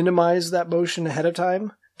that minimize that motion ahead of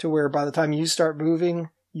time, to where by the time you start moving,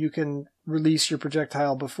 you can release your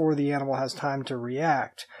projectile before the animal has time to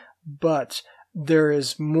react. But there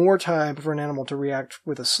is more time for an animal to react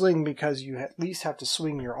with a sling because you at least have to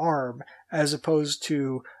swing your arm, as opposed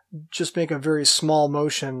to just make a very small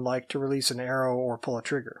motion like to release an arrow or pull a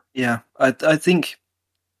trigger. Yeah, I think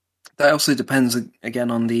that also depends again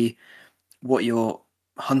on what you're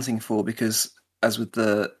hunting for, because as with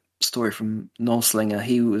the story from Noel Slinger,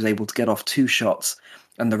 he was able to get off 2 shots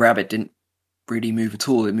and the rabbit didn't really move at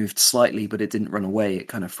all. It moved slightly, but it didn't run away. It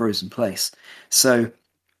kind of froze in place. So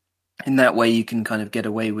in that way, you can kind of get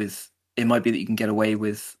away with, it might be that you can get away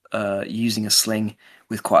with using a sling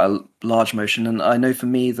with quite a large motion. And I know for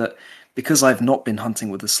me that because I've not been hunting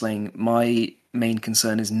with a sling, my main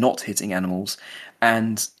concern is not hitting animals.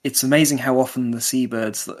 And it's amazing how often the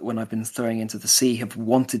seabirds, when I've been throwing into the sea, have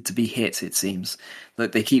wanted to be hit, it seems.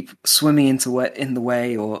 That they keep swimming in the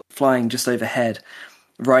way or flying just overhead,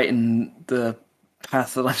 right in the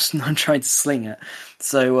path that I'm trying to sling at.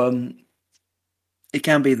 So it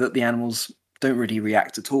can be that the animals don't really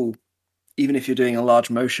react at all, even if you're doing a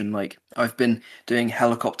large motion. Like I've been doing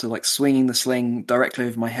helicopter, like swinging the sling directly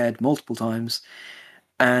over my head multiple times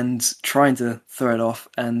and trying to throw it off,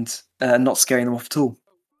 and not scaring them off at all.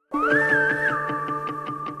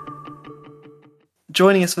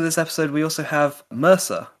 Joining us for this episode, we also have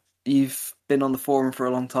Mercer. You've been on the forum for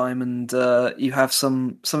a long time, and you have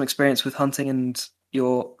some experience with hunting, and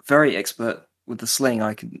you're very expert with the sling,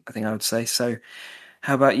 I think I would say. So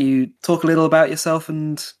how about you talk a little about yourself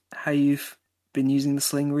and how you've been using the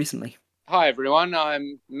sling recently? Hi everyone,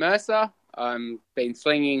 I'm Mercer. I've been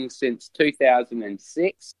slinging since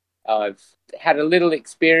 2006. I've had a little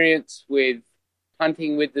experience with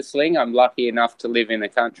hunting with the sling. I'm lucky enough to live in a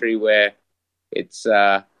country where it's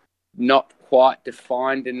not quite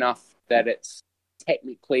defined enough that it's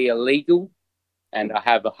technically illegal, and I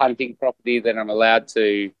have a hunting property that I'm allowed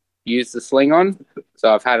to use the sling on.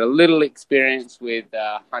 So I've had a little experience with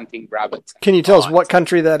hunting rabbits. Can you tell us what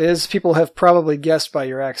country that is? People have probably guessed by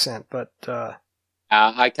your accent, but...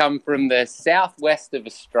 I come from the southwest of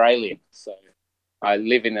Australia, so I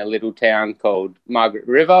live in a little town called Margaret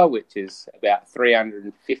River, which is about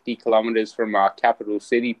 350 kilometres from our capital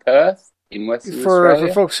city, Perth, in Western Australia.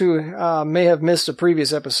 For folks who may have missed a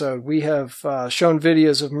previous episode, we have shown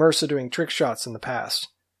videos of Mercer doing trick shots in the past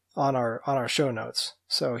on our show notes.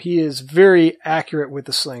 So he is very accurate with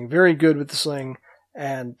the sling, very good with the sling,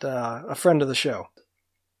 and a friend of the show.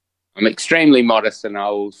 I'm extremely modest, and I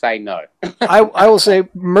will say no. I will say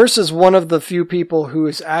Mercer's one of the few people who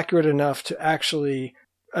is accurate enough to actually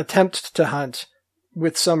attempt to hunt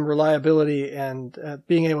with some reliability and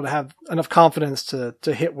being able to have enough confidence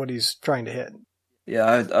to hit what he's trying to hit. Yeah,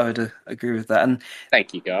 I would agree with that. And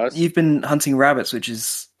thank you, guys. You've been hunting rabbits, which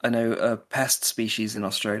is, I know, a pest species in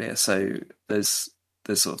Australia. So there's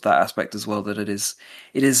sort of that aspect as well, that it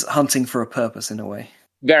is hunting for a purpose in a way.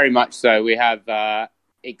 Very much so. We have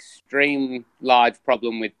extreme large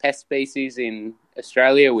problem with pest species in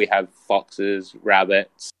Australia. We have foxes,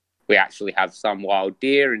 rabbits. We actually have some wild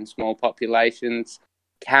deer in small populations,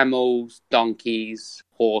 camels, donkeys,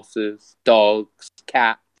 horses, dogs,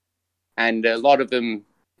 cats, and a lot of them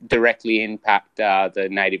directly impact the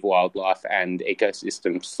native wildlife and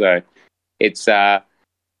ecosystems. So it's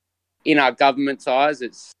in our government's eyes,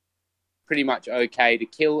 it's pretty much okay to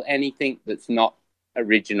kill anything that's not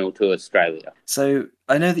original to Australia. So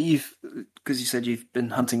I know that because you said you've been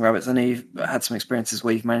hunting rabbits, I know you've had some experiences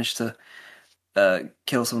where you've managed to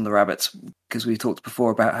kill some of the rabbits, because we talked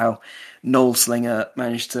before about how Noel Slinger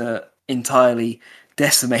managed to entirely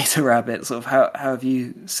decimate a rabbit. Sort of how have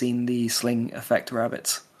you seen the sling affect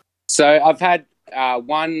rabbits? So I've had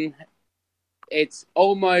one. It's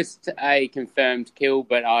almost a confirmed kill,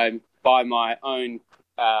 but I'm, by my own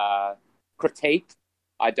critique,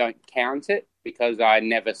 I don't count it, because I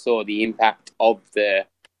never saw the impact of the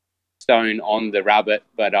stone on the rabbit.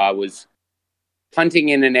 But I was hunting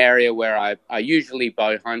in an area where I usually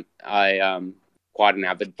bow hunt. I'm quite an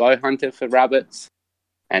avid bow hunter for rabbits,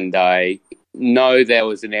 and I know there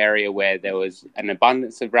was an area where there was an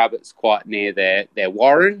abundance of rabbits quite near their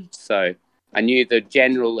warren. So I knew the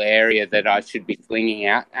general area that I should be slinging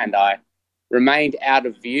at, and I remained out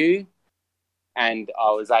of view, and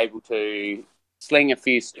I was able to sling a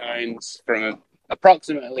few stones from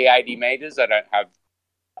approximately 80 metres. I don't have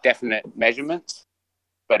definite measurements,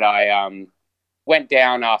 but I went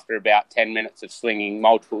down after about 10 minutes of slinging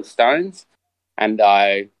multiple stones, and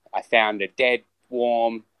I found a dead,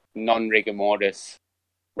 warm, non-rigor mortis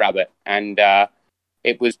rabbit, and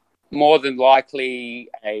it was more than likely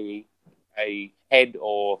a head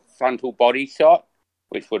or frontal body shot,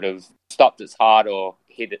 which would have stopped its heart or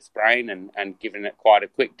hit its brain and given it quite a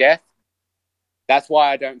quick death. That's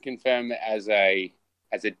why I don't confirm it as a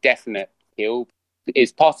definite kill.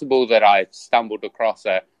 It's possible that I stumbled across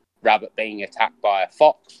a rabbit being attacked by a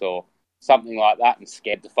fox or something like that and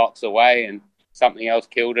scared the fox away and something else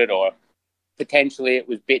killed it, or potentially it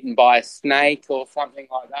was bitten by a snake or something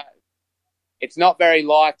like that. It's not very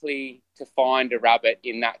likely to find a rabbit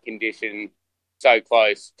in that condition so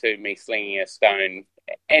close to me slinging a stone.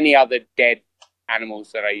 Any other dead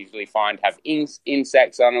animals that I usually find have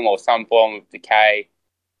insects on them or some form of decay,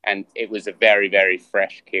 and it was a very, very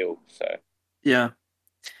fresh kill. So yeah,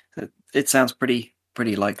 it sounds pretty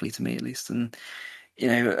likely to me, at least. And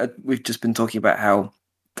we've just been talking about how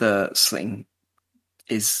the sling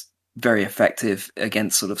is very effective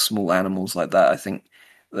against sort of small animals like that. I think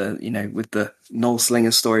with the Noel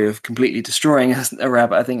Slinger story of completely destroying a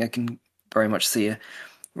rabbit, I think I can very much see a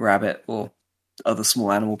rabbit or other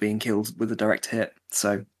small animal being killed with a direct hit.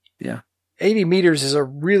 So yeah, 80 meters is a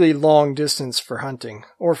really long distance for hunting,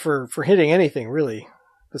 or for hitting anything really.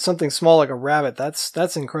 But something small like a rabbit,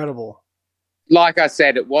 that's incredible. Like I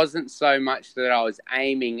said, it wasn't so much that I was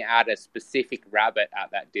aiming at a specific rabbit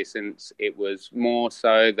at that distance. It was more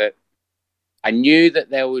so that I knew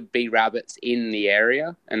that there would be rabbits in the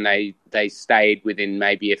area, and they stayed within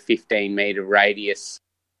maybe a 15-meter radius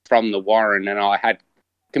from the warren, and I had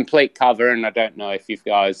complete cover. And I don't know if you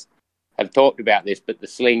guys have talked about this, but the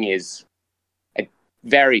sling is a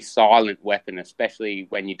very silent weapon, especially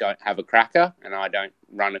when you don't have a cracker, and I don't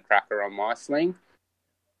run a cracker on my sling.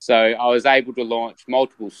 So I was able to launch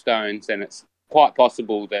multiple stones, and it's quite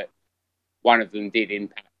possible that one of them did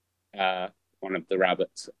impact one of the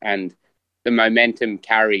rabbits, and the momentum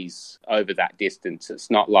carries over that distance. It's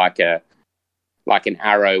not like an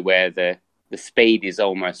arrow where the speed is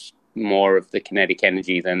almost more of the kinetic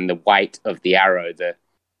energy than the weight of the arrow.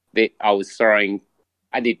 I was throwing,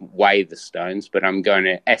 I didn't weigh the stones, but I'm going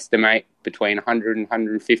to estimate between 100 and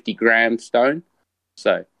 150 gram stone.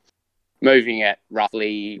 So moving at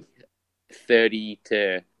roughly 30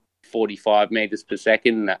 to 45 meters per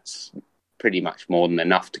second, that's pretty much more than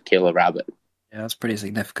enough to kill a rabbit. Yeah, that's pretty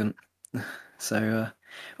significant. So,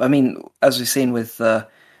 I mean, as we've seen with,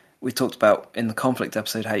 we talked about in the conflict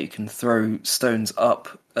episode how you can throw stones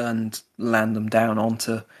up and land them down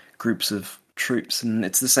onto groups of troops, and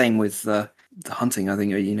it's the same with the hunting. I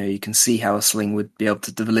think, you know, you can see how a sling would be able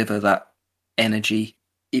to deliver that energy.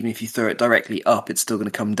 Even if you throw it directly up, it's still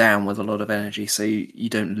going to come down with a lot of energy, so you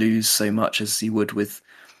don't lose so much as you would with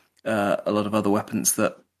a lot of other weapons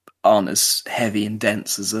that aren't as heavy and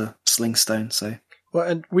dense as a sling stone. So. Well,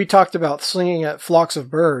 and we talked about slinging at flocks of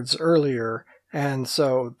birds earlier, and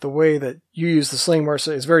so the way that you use the sling,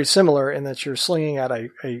 Marissa, is very similar in that you're slinging at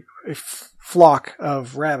a flock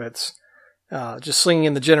of rabbits, just slinging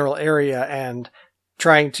in the general area and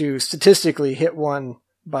trying to statistically hit one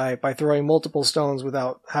by throwing multiple stones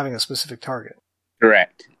without having a specific target.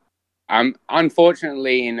 Correct.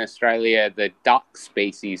 Unfortunately, in Australia, the duck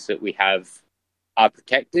species that we have are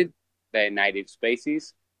protected. They're native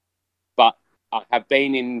species. But I have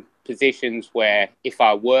been in positions where if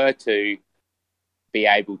I were to be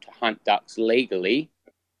able to hunt ducks legally,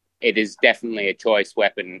 it is definitely a choice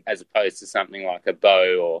weapon as opposed to something like a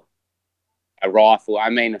bow or a rifle. I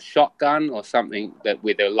mean, a shotgun or something that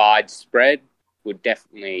with a large spread would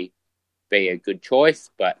definitely be a good choice,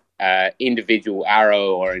 but individual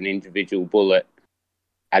arrow or an individual bullet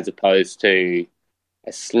as opposed to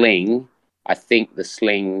a sling, I think the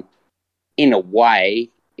sling, in a way,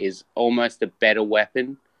 is almost a better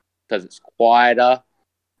weapon because it's quieter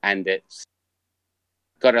and it's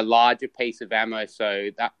got a larger piece of ammo, so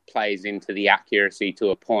that plays into the accuracy to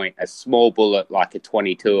a point. A small bullet like a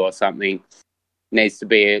 22 or something needs to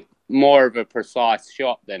be more of a precise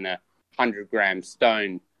shot than a 100-gram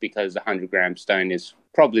stone, because a 100-gram stone is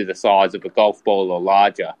probably the size of a golf ball or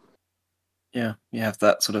larger. Yeah, you have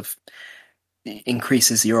that sort of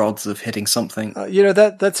increases your odds of hitting something.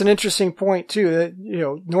 That's an interesting point too.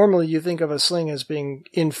 That, normally you think of a sling as being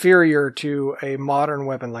inferior to a modern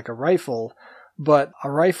weapon like a rifle, but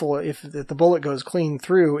a rifle, if the bullet goes clean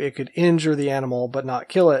through, it could injure the animal but not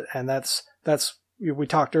kill it, and that's we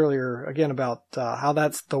talked earlier again about how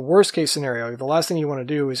that's the worst case scenario. The last thing you want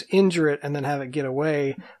to do is injure it and then have it get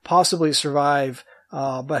away, possibly survive,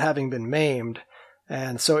 but having been maimed.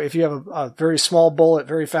 And so if you have a very small bullet,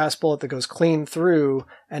 very fast bullet that goes clean through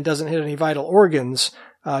and doesn't hit any vital organs,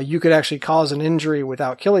 you could actually cause an injury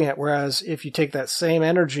without killing it. Whereas if you take that same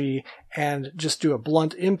energy and just do a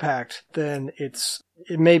blunt impact, then it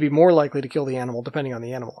may be more likely to kill the animal, depending on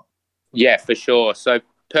the animal. Yeah, for sure. So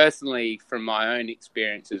personally, from my own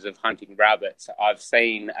experiences of hunting rabbits, I've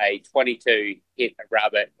seen a 22 hit a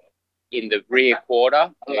rabbit in the rear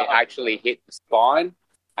quarter. It actually hit the spine,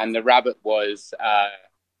 and the rabbit was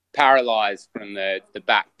paralyzed from the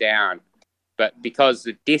back down. But because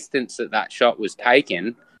the distance that shot was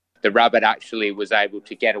taken, the rabbit actually was able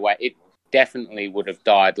to get away. It definitely would have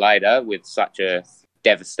died later with such a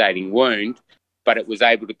devastating wound, but it was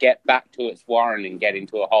able to get back to its warren and get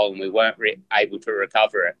into a hole, and we weren't able to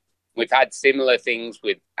recover it. We've had similar things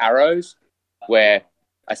with arrows, where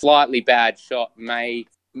a slightly bad shot may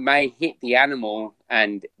hit the animal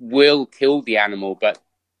and will kill the animal, but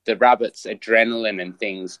the rabbit's adrenaline and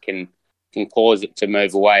things can cause it to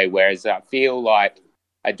move away, whereas I feel like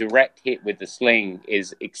a direct hit with the sling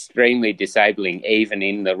is extremely disabling, even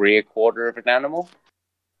in the rear quarter of an animal,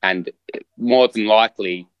 and more than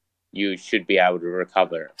likely you should be able to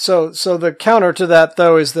recover. So the counter to that,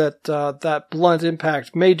 though, is that that blunt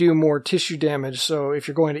impact may do more tissue damage. So if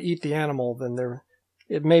you're going to eat the animal, then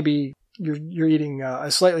it may be you're eating a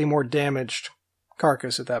slightly more damaged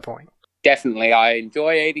carcass at that point. Definitely, I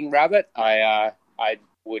enjoy eating rabbit. I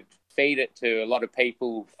would feed it to a lot of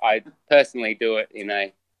people. I personally do it in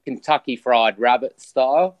a Kentucky Fried Rabbit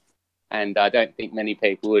style, and I don't think many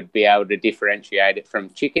people would be able to differentiate it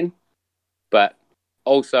from chicken. but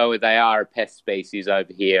also they are a pest species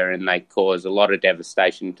over here, and they cause a lot of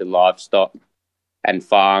devastation to livestock and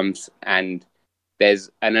farms, and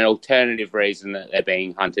there's an alternative reason that they're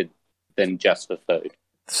being hunted than just for food.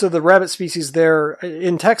 So the rabbit species there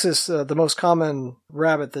in Texas, the most common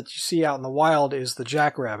rabbit that you see out in the wild is the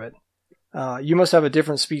jackrabbit. You must have a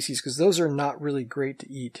different species because those are not really great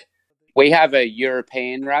to eat. We have a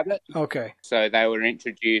European rabbit. Okay. So they were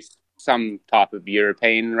introduced, some type of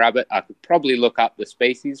European rabbit. I could probably look up the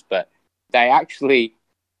species, but they actually,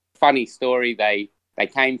 funny story, they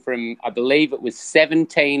came from, I believe it was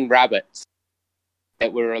 17 rabbits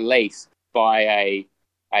that were released by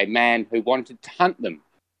a man who wanted to hunt them,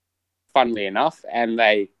 funnily enough, and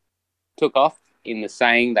they took off in the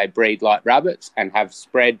saying they breed like rabbits and have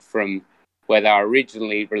spread from where they were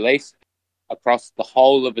originally released across the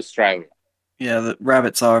whole of Australia. Yeah, the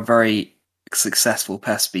rabbits are a very successful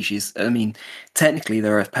pest species. I mean, technically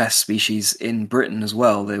they're a pest species in Britain as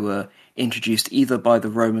well. They were introduced either by the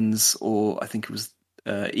Romans, or I think it was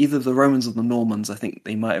either the Romans or the Normans. I think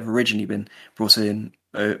they might have originally been brought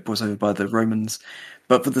over by the Romans,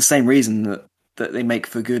 but for the same reason that they make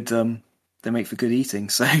for good eating.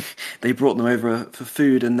 So they brought them over for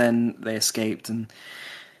food, and then they escaped, and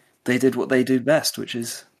they did what they do best, which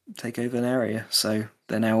is take over an area. So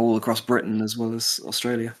they're now all across Britain as well as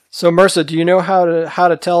Australia. So Mercer, do you know how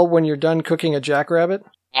to tell when you're done cooking a jackrabbit?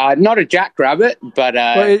 Not a jackrabbit, but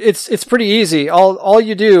well, it's pretty easy. All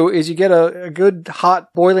you do is you get a good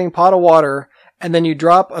hot boiling pot of water, and then you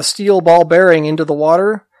drop a steel ball bearing into the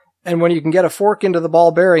water, and when you can get a fork into the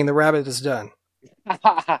ball bearing, the rabbit is done.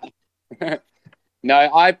 No,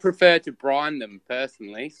 I prefer to brine them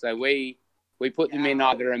personally. So we put them in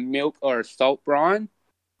either a milk or a salt brine,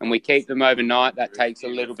 and we keep them overnight. That takes a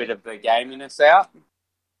little bit of the gaminess out.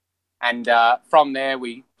 And from there,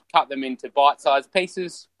 we cut them into bite-sized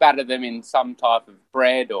pieces, batter them in some type of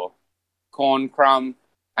bread or corn crumb,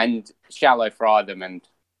 and shallow fry them. And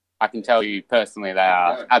I can tell you personally, they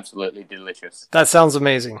are absolutely delicious. That sounds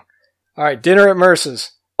amazing. All right, dinner at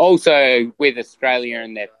Mercer's. Also, with Australia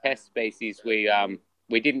and their pest species, we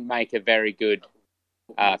didn't make a very good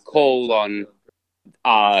call on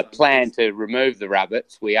plan to remove the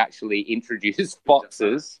rabbits. We actually introduced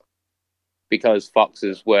foxes because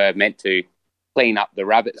foxes were meant to clean up the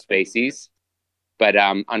rabbit species. But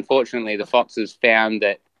unfortunately, the foxes found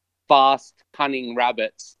that fast, cunning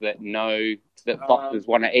rabbits that know that foxes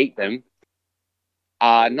want to eat them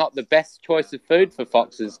are not the best choice of food for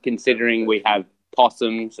foxes, considering we have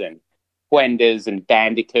possums and quenders and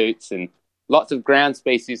bandicoots and lots of ground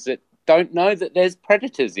species that don't know that there's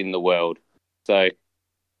predators in the world. So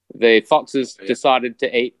the foxes decided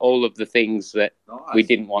to eat all of the things that we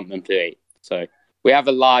didn't want them to eat. So we have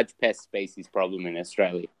a large pest species problem in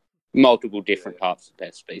Australia, multiple different types of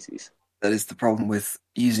pest species. That is the problem with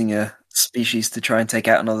using a species to try and take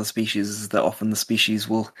out another species, is that often the species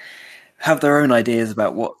will have their own ideas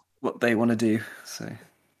about what they want to do.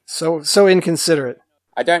 So inconsiderate.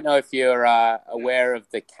 I don't know if you're aware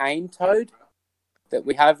of the cane toad that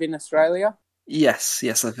we have in Australia. Yes,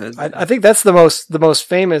 I've heard. I think that's the most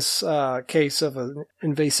famous case of an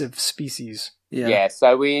invasive species. Yeah,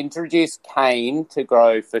 so we introduced cane to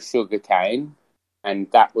grow for sugar cane,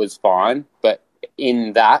 and that was fine. But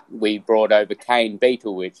in that, we brought over cane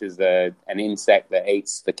beetle, which is an insect that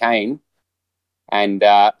eats the cane. And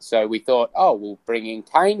so we thought, we'll bring in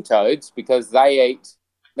cane toads because they eat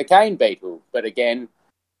the cane beetle. But again,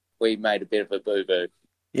 we made a bit of a boo-boo.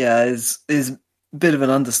 Yeah, it's a bit of an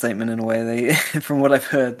understatement in a way. They, from what I've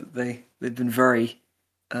heard, they've been very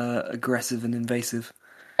aggressive and invasive.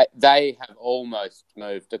 They have almost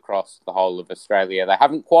moved across the whole of Australia. They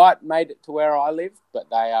haven't quite made it to where I live, but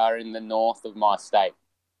they are in the north of my state.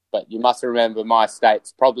 But you must remember, my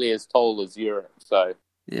state's probably as tall as Europe, so...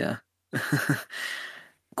 Yeah.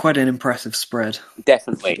 Quite an impressive spread.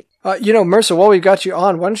 Definitely. Mercer, while we've got you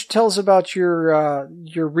on, why don't you tell us about your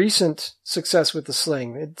recent success with the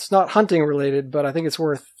sling? It's not hunting related, but I think it's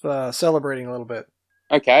worth celebrating a little bit.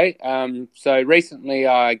 Okay. So recently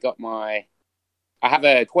I have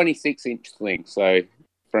a 26-inch sling. So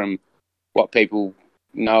from what people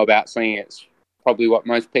know about slinging, it's probably what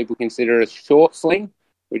most people consider a short sling.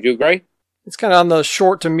 Would you agree? It's kind of on the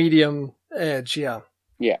short to medium edge, yeah.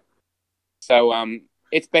 Yeah. So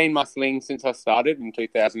it's been my sling since I started in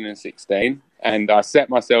 2016, and I set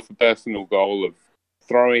myself a personal goal of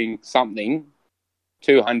throwing something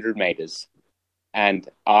 200 metres, and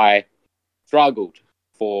I struggled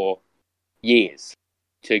for years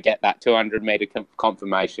to get that 200-metre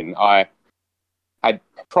confirmation. I had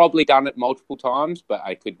probably done it multiple times, but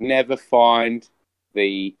I could never find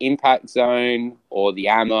the impact zone or the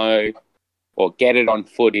ammo or get it on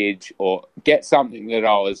footage or get something that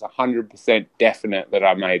I was 100% definite that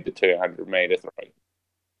I made the 200-meter throw.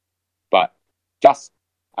 But just,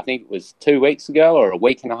 I think it was 2 weeks ago or a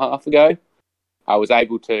week and a half ago, I was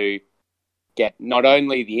able to get not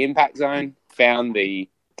only the impact zone, found the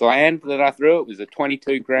gland that I threw. It was a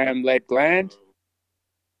 22-gram lead gland.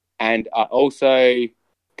 And I also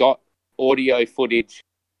got audio footage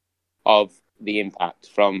of the impact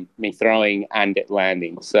from me throwing and it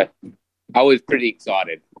landing. So I was pretty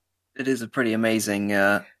excited. It is a pretty amazing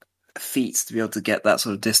feat to be able to get that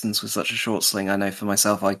sort of distance with such a short sling. I know for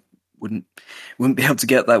myself, I wouldn't be able to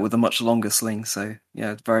get that with a much longer sling. So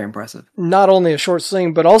yeah, it's very impressive. Not only a short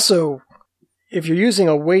sling, but also if you're using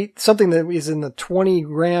a weight, something that is in the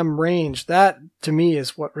 20-gram range, that to me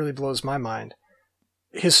is what really blows my mind.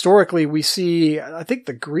 Historically, we see, I think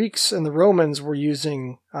the Greeks and the Romans were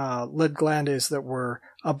using lead glandes that were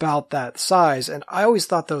about that size, and I always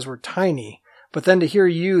thought those were tiny. But then to hear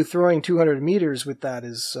you throwing 200 meters with that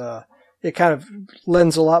is, it kind of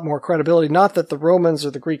lends a lot more credibility. Not that the Romans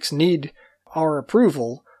or the Greeks need our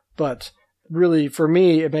approval, but really for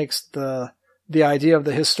me, it makes the idea of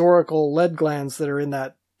the historical lead glands that are in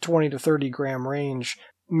that 20 to 30 gram range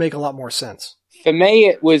make a lot more sense. For me,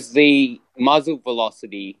 it was the muzzle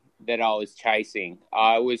velocity that I was chasing.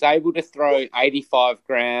 I was able to throw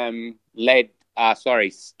 85-gram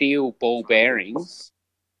steel ball bearings,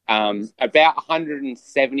 about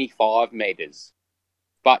 175 meters.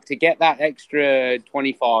 But to get that extra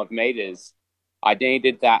 25 meters, I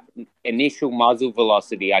needed that initial muzzle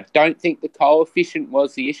velocity. I don't think the coefficient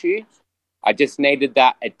was the issue. I just needed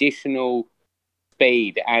that additional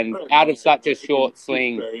speed, and out of such a short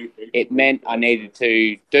sling, it meant I needed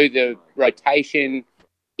to do the rotation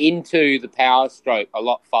into the power stroke a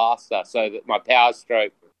lot faster so that my power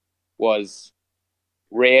stroke was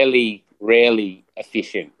rarely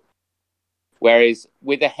efficient. Whereas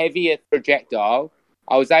with a heavier projectile,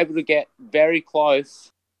 I was able to get very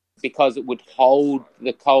close because it would hold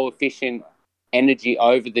the coefficient energy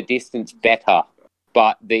over the distance better,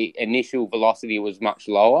 but the initial velocity was much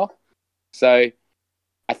lower. So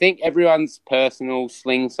I think everyone's personal,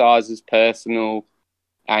 sling size is personal,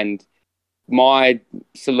 and my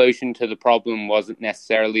solution to the problem wasn't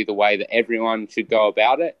necessarily the way that everyone should go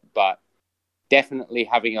about it, but definitely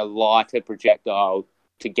having a lighter projectile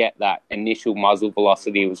to get that initial muzzle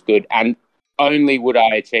velocity was good, and only would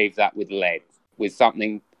I achieve that with lead, with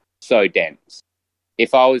something so dense.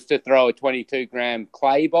 If I was to throw a 22-gram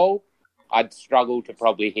clay ball, I'd struggle to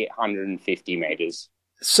probably hit 150 meters.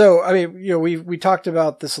 So, I mean, we talked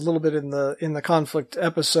about this a little bit in the conflict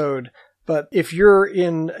episode, but if you're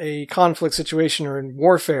in a conflict situation or in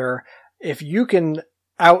warfare, if you can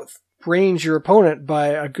outrange your opponent by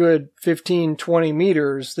a good 15, 20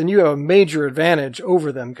 meters, then you have a major advantage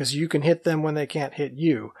over them because you can hit them when they can't hit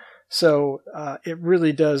you. So, it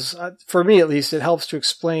really does, for me at least, it helps to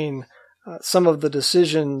explain some of the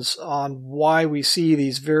decisions on why we see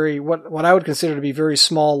these what I would consider to be very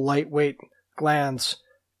small, lightweight glands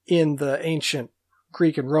in the ancient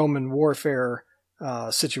Greek and Roman warfare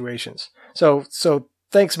situations. So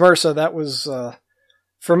thanks, Mirza. That was,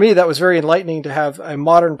 for me, that was very enlightening to have a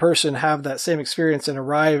modern person have that same experience and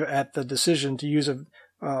arrive at the decision to use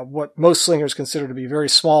what most slingers consider to be very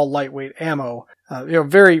small, lightweight ammo.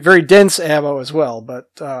 Very, very dense ammo as well.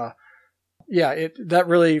 But that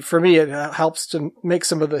really, for me, it helps to make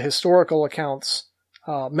some of the historical accounts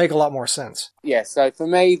make a lot more sense. Yeah. So for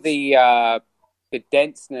me, the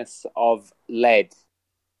denseness of lead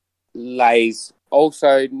lays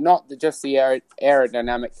also not just the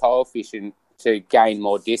aerodynamic coefficient to gain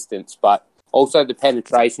more distance, but also the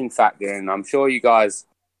penetration factor. And I'm sure you guys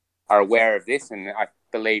are aware of this, and I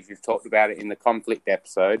believe you've talked about it in the conflict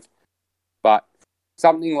episode. But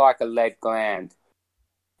something like a lead gland,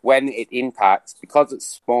 when it impacts, because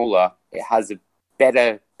it's smaller, it has a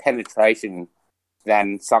better penetration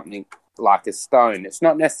than something like a stone. It's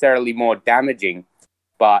not necessarily more damaging,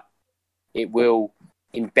 but it will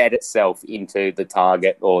embed itself into the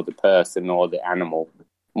target or the person or the animal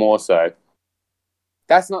more so.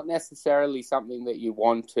 That's not necessarily something that you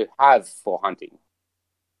want to have for hunting.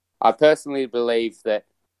 I personally believe that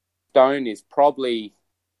stone is probably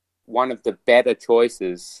one of the better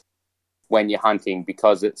choices when you're hunting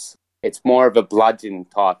because it's more of a bludgeon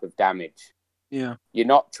type of damage. Yeah. You're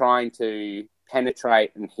not trying to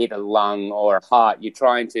penetrate and hit a lung or a heart. You're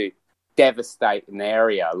trying to devastate an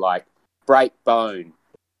area, like break bone,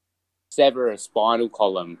 sever a spinal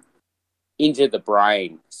column, injure the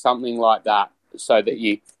brain, something like that, so that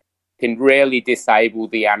you can really disable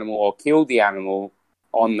the animal or kill the animal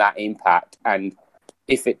on that impact. And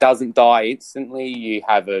if it doesn't die instantly, you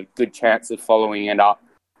have a good chance of following it up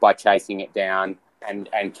by chasing it down and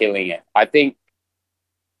killing it. I think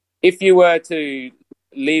if you were to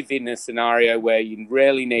live in a scenario where you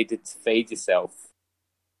really needed to feed yourself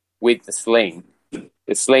with the sling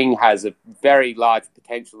has a very large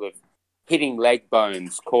potential of hitting leg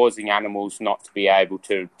bones, causing animals not to be able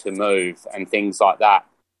to move and things like that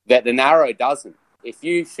an arrow doesn't. If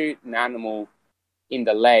you shoot an animal in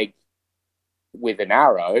the leg with an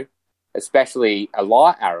arrow, especially a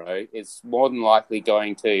light arrow, it's more than likely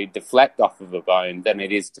going to deflect off of a bone than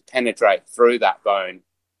it is to penetrate through that bone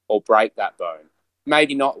or break that bone.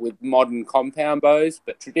 Maybe not with modern compound bows,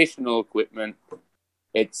 but traditional equipment,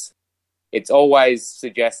 it's always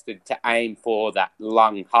suggested to aim for that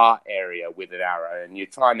lung heart area with an arrow, and you're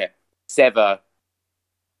trying to sever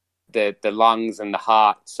the lungs and the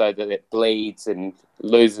heart so that it bleeds and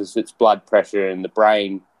loses its blood pressure, and the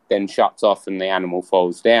brain then shuts off and the animal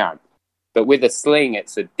falls down. But with a sling,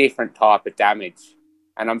 it's a different type of damage,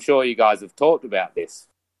 and I'm sure you guys have talked about this.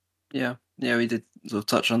 Yeah, we did sort of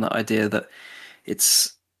touch on that idea that it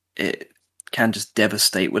can just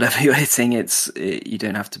devastate whatever you're hitting. You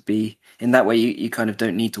don't have to be in that way. You kind of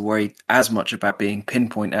don't need to worry as much about being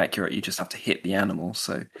pinpoint accurate. You just have to hit the animal.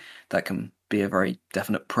 So that can be a very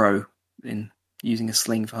definite pro in using a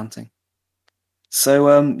sling for hunting.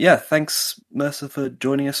 So thanks Mercer for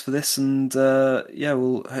joining us for this, and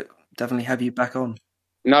we'll definitely have you back on.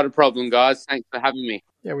 Not a problem, guys. Thanks for having me.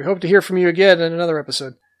 Yeah, we hope to hear from you again in another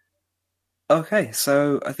episode. Okay,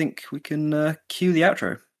 so I think we can cue the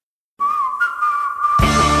outro.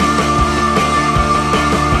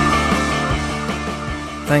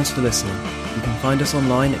 Thanks for listening. You can find us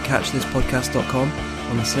online at catchthispodcast.com,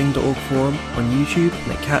 on the sling.org forum, on YouTube,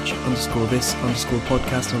 and at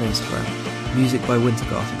catch_this_podcast on Instagram. Music by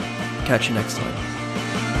Wintergarten. Catch you next time.